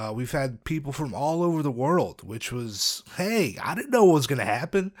 We've had people from all over the world, which was, hey, I didn't know what was going to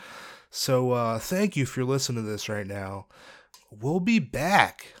happen. So thank you if you're listening to this right now. We'll be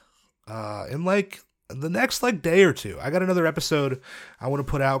back in like the next like day or two. I got another episode I want to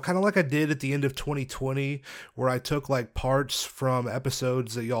put out, kind of like I did at the end of 2020, where I took like parts from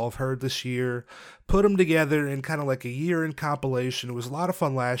episodes that y'all have heard this year, put them together in kind of like a year-end compilation. It was a lot of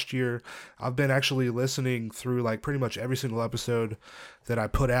fun last year. I've been actually listening through like pretty much every single episode that I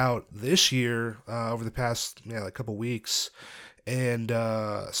put out this year over the past like couple weeks. And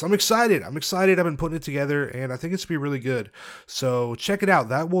so I'm excited. I've been putting it together, and I think it's going to be really good. So check it out.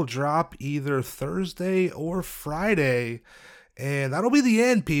 That will drop either Thursday or Friday. And that'll be the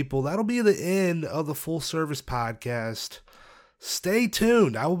end, people. That'll be the end of the Full Service Podcast. Stay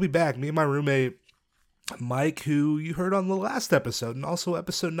tuned. I will be back. Me and my roommate, Mike, who you heard on the last episode, and also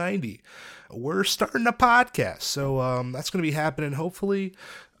episode 90. We're starting a podcast. So that's going to be happening, hopefully,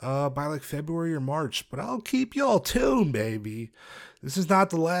 by like February or March, but I'll keep y'all tuned, baby. This is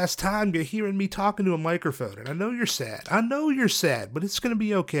not the last time you're hearing me talking to a microphone, and I know you're sad. But it's gonna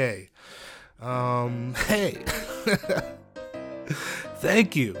be okay. Hey,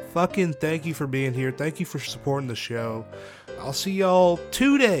 thank you for being here. Thank you for supporting the show. I'll see y'all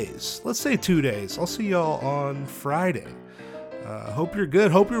 2 days. Let's say 2 days. I'll see y'all on Friday. Hope you're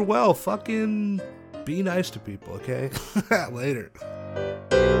good. Hope you're well. Fucking be nice to people, okay? Later.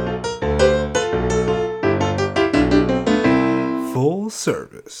 Full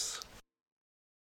Service.